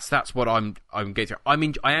 And that's what I'm getting. I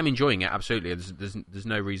am enjoying it, absolutely. There's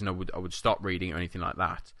no reason I would stop reading or anything like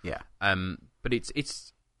that. Yeah. But it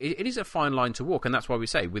is a fine line to walk, and that's why we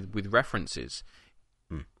say with references,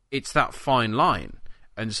 it's that fine line,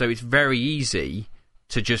 and so it's very easy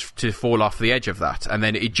to fall off the edge of that, and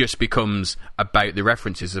then it just becomes about the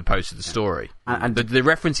references as opposed to the story. And the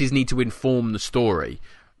references need to inform the story.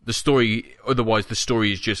 Otherwise, the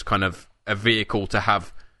story is just kind of a vehicle to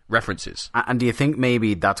have references. And do you think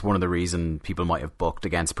maybe that's one of the reasons people might have bucked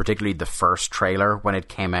against, particularly the first trailer when it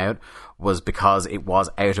came out, was because it was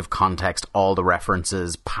out of context, all the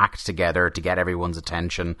references packed together to get everyone's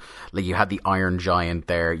attention. Like, you had the Iron Giant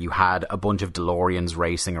there, you had a bunch of DeLoreans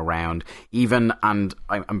racing around, and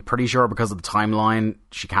I'm pretty sure because of the timeline,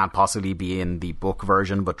 she can't possibly be in the book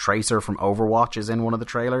version, but Tracer from Overwatch is in one of the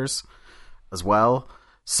trailers as well.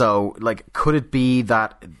 So, like, could it be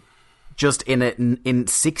that just in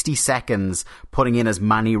 60 seconds, putting in as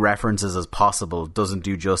many references as possible doesn't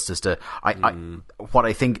do justice to... What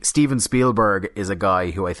I think Steven Spielberg is a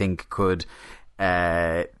guy who I think could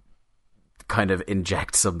kind of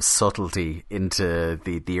inject some subtlety into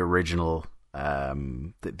the original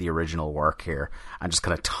the original work here and just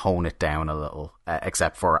kind of tone it down a little,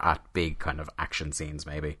 except for at big kind of action scenes,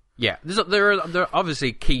 maybe. Yeah, there are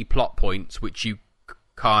obviously key plot points which you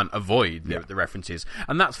can't avoid the references,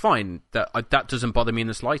 and that's fine. That doesn't bother me in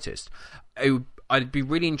the slightest. I'd be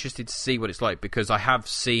really interested to see what it's like, because I have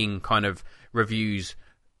seen kind of reviews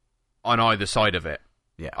on either side of it.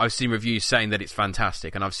 Yeah, I've seen reviews saying that it's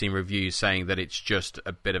fantastic, and I've seen reviews saying that it's just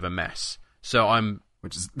a bit of a mess. So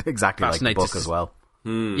which is exactly like the book as well.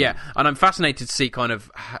 Yeah, and I'm fascinated to see kind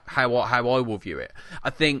of how I will view it.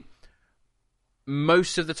 I think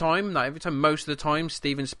most of the time, not every time, most of the time,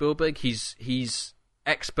 Steven Spielberg, he's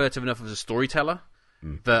expert enough as a storyteller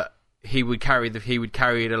that he would carry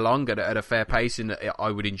it along at a fair pace, and I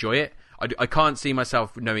would enjoy it. I can't see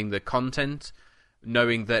myself knowing the content,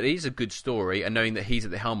 knowing that it is a good story, and knowing that he's at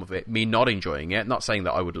the helm of it, me not enjoying it. Not saying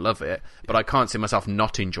that I would love it, but I can't see myself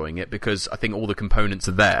not enjoying it, because I think all the components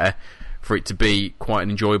are there for it to be quite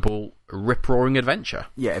an enjoyable, rip-roaring adventure.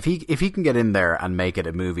 Yeah, if he can get in there and make it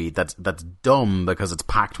a movie that's dumb because it's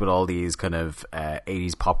packed with all these kind of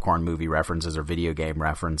 80s popcorn movie references or video game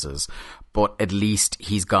references, but at least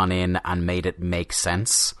he's gone in and made it make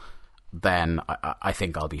sense, then I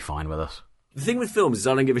think I'll be fine with it. The thing with films is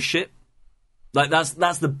I don't give a shit. Like,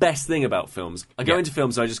 that's the best thing about films. I go into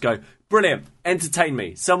films and I just go, brilliant, entertain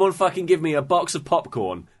me. Someone fucking give me a box of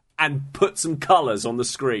popcorn and put some colours on the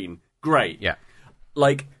screen. Great. Yeah.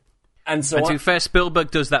 Like, and so... And to be fair, Spielberg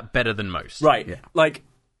does that better than most. Right. Yeah. Like,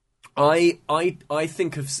 I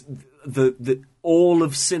think of the all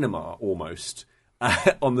of cinema, almost,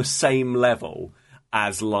 on the same level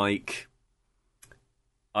as, like,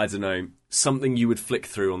 I don't know, something you would flick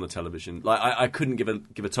through on the television. Like, I couldn't give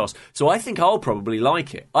a toss. So I think I'll probably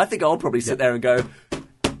like it. I think I'll probably sit there and go,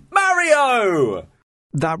 Mario!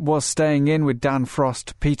 That was Staying In with Dan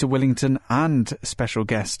Frost, Peter Willington and special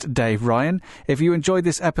guest Dave Ryan. If you enjoyed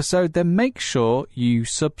this episode, then make sure you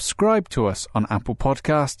subscribe to us on Apple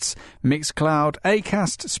Podcasts, Mixcloud,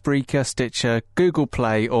 Acast, Spreaker, Stitcher, Google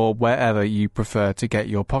Play, or wherever you prefer to get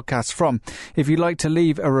your podcasts from. If you'd like to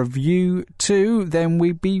leave a review too, then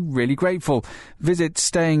we'd be really grateful. Visit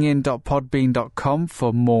stayingin.podbean.com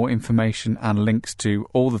for more information and links to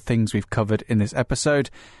all the things we've covered in this episode.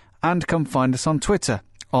 And come find us on Twitter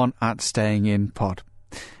on @StayingInPod.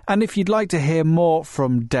 And if you'd like to hear more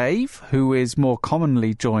from Dave, who is more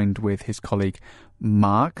commonly joined with his colleague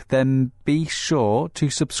Mark, then be sure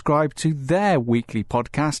to subscribe to their weekly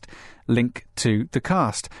podcast, Link to the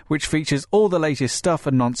Cast, which features all the latest stuff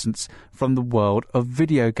and nonsense from the world of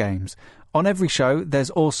video games. On every show,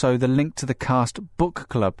 there's also the Link to the Cast Book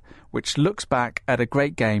Club, which looks back at a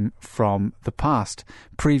great game from the past.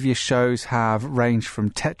 Previous shows have ranged from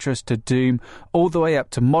Tetris to Doom, all the way up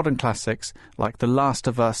to modern classics like The Last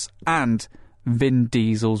of Us and Vin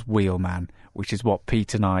Diesel's Wheelman, which is what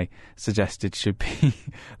Pete and I suggested should be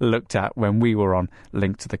looked at when we were on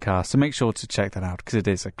Link to the Cast. So make sure to check that out, because it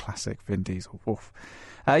is a classic Vin Diesel. Oof.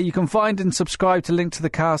 You can find and subscribe to Link to the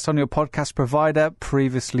Cast on your podcast provider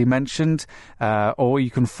previously mentioned, or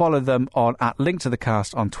you can follow them on at Link to the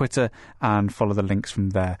Cast on Twitter and follow the links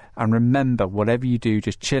from there. And remember, whatever you do,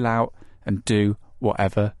 just chill out and do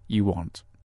whatever you want.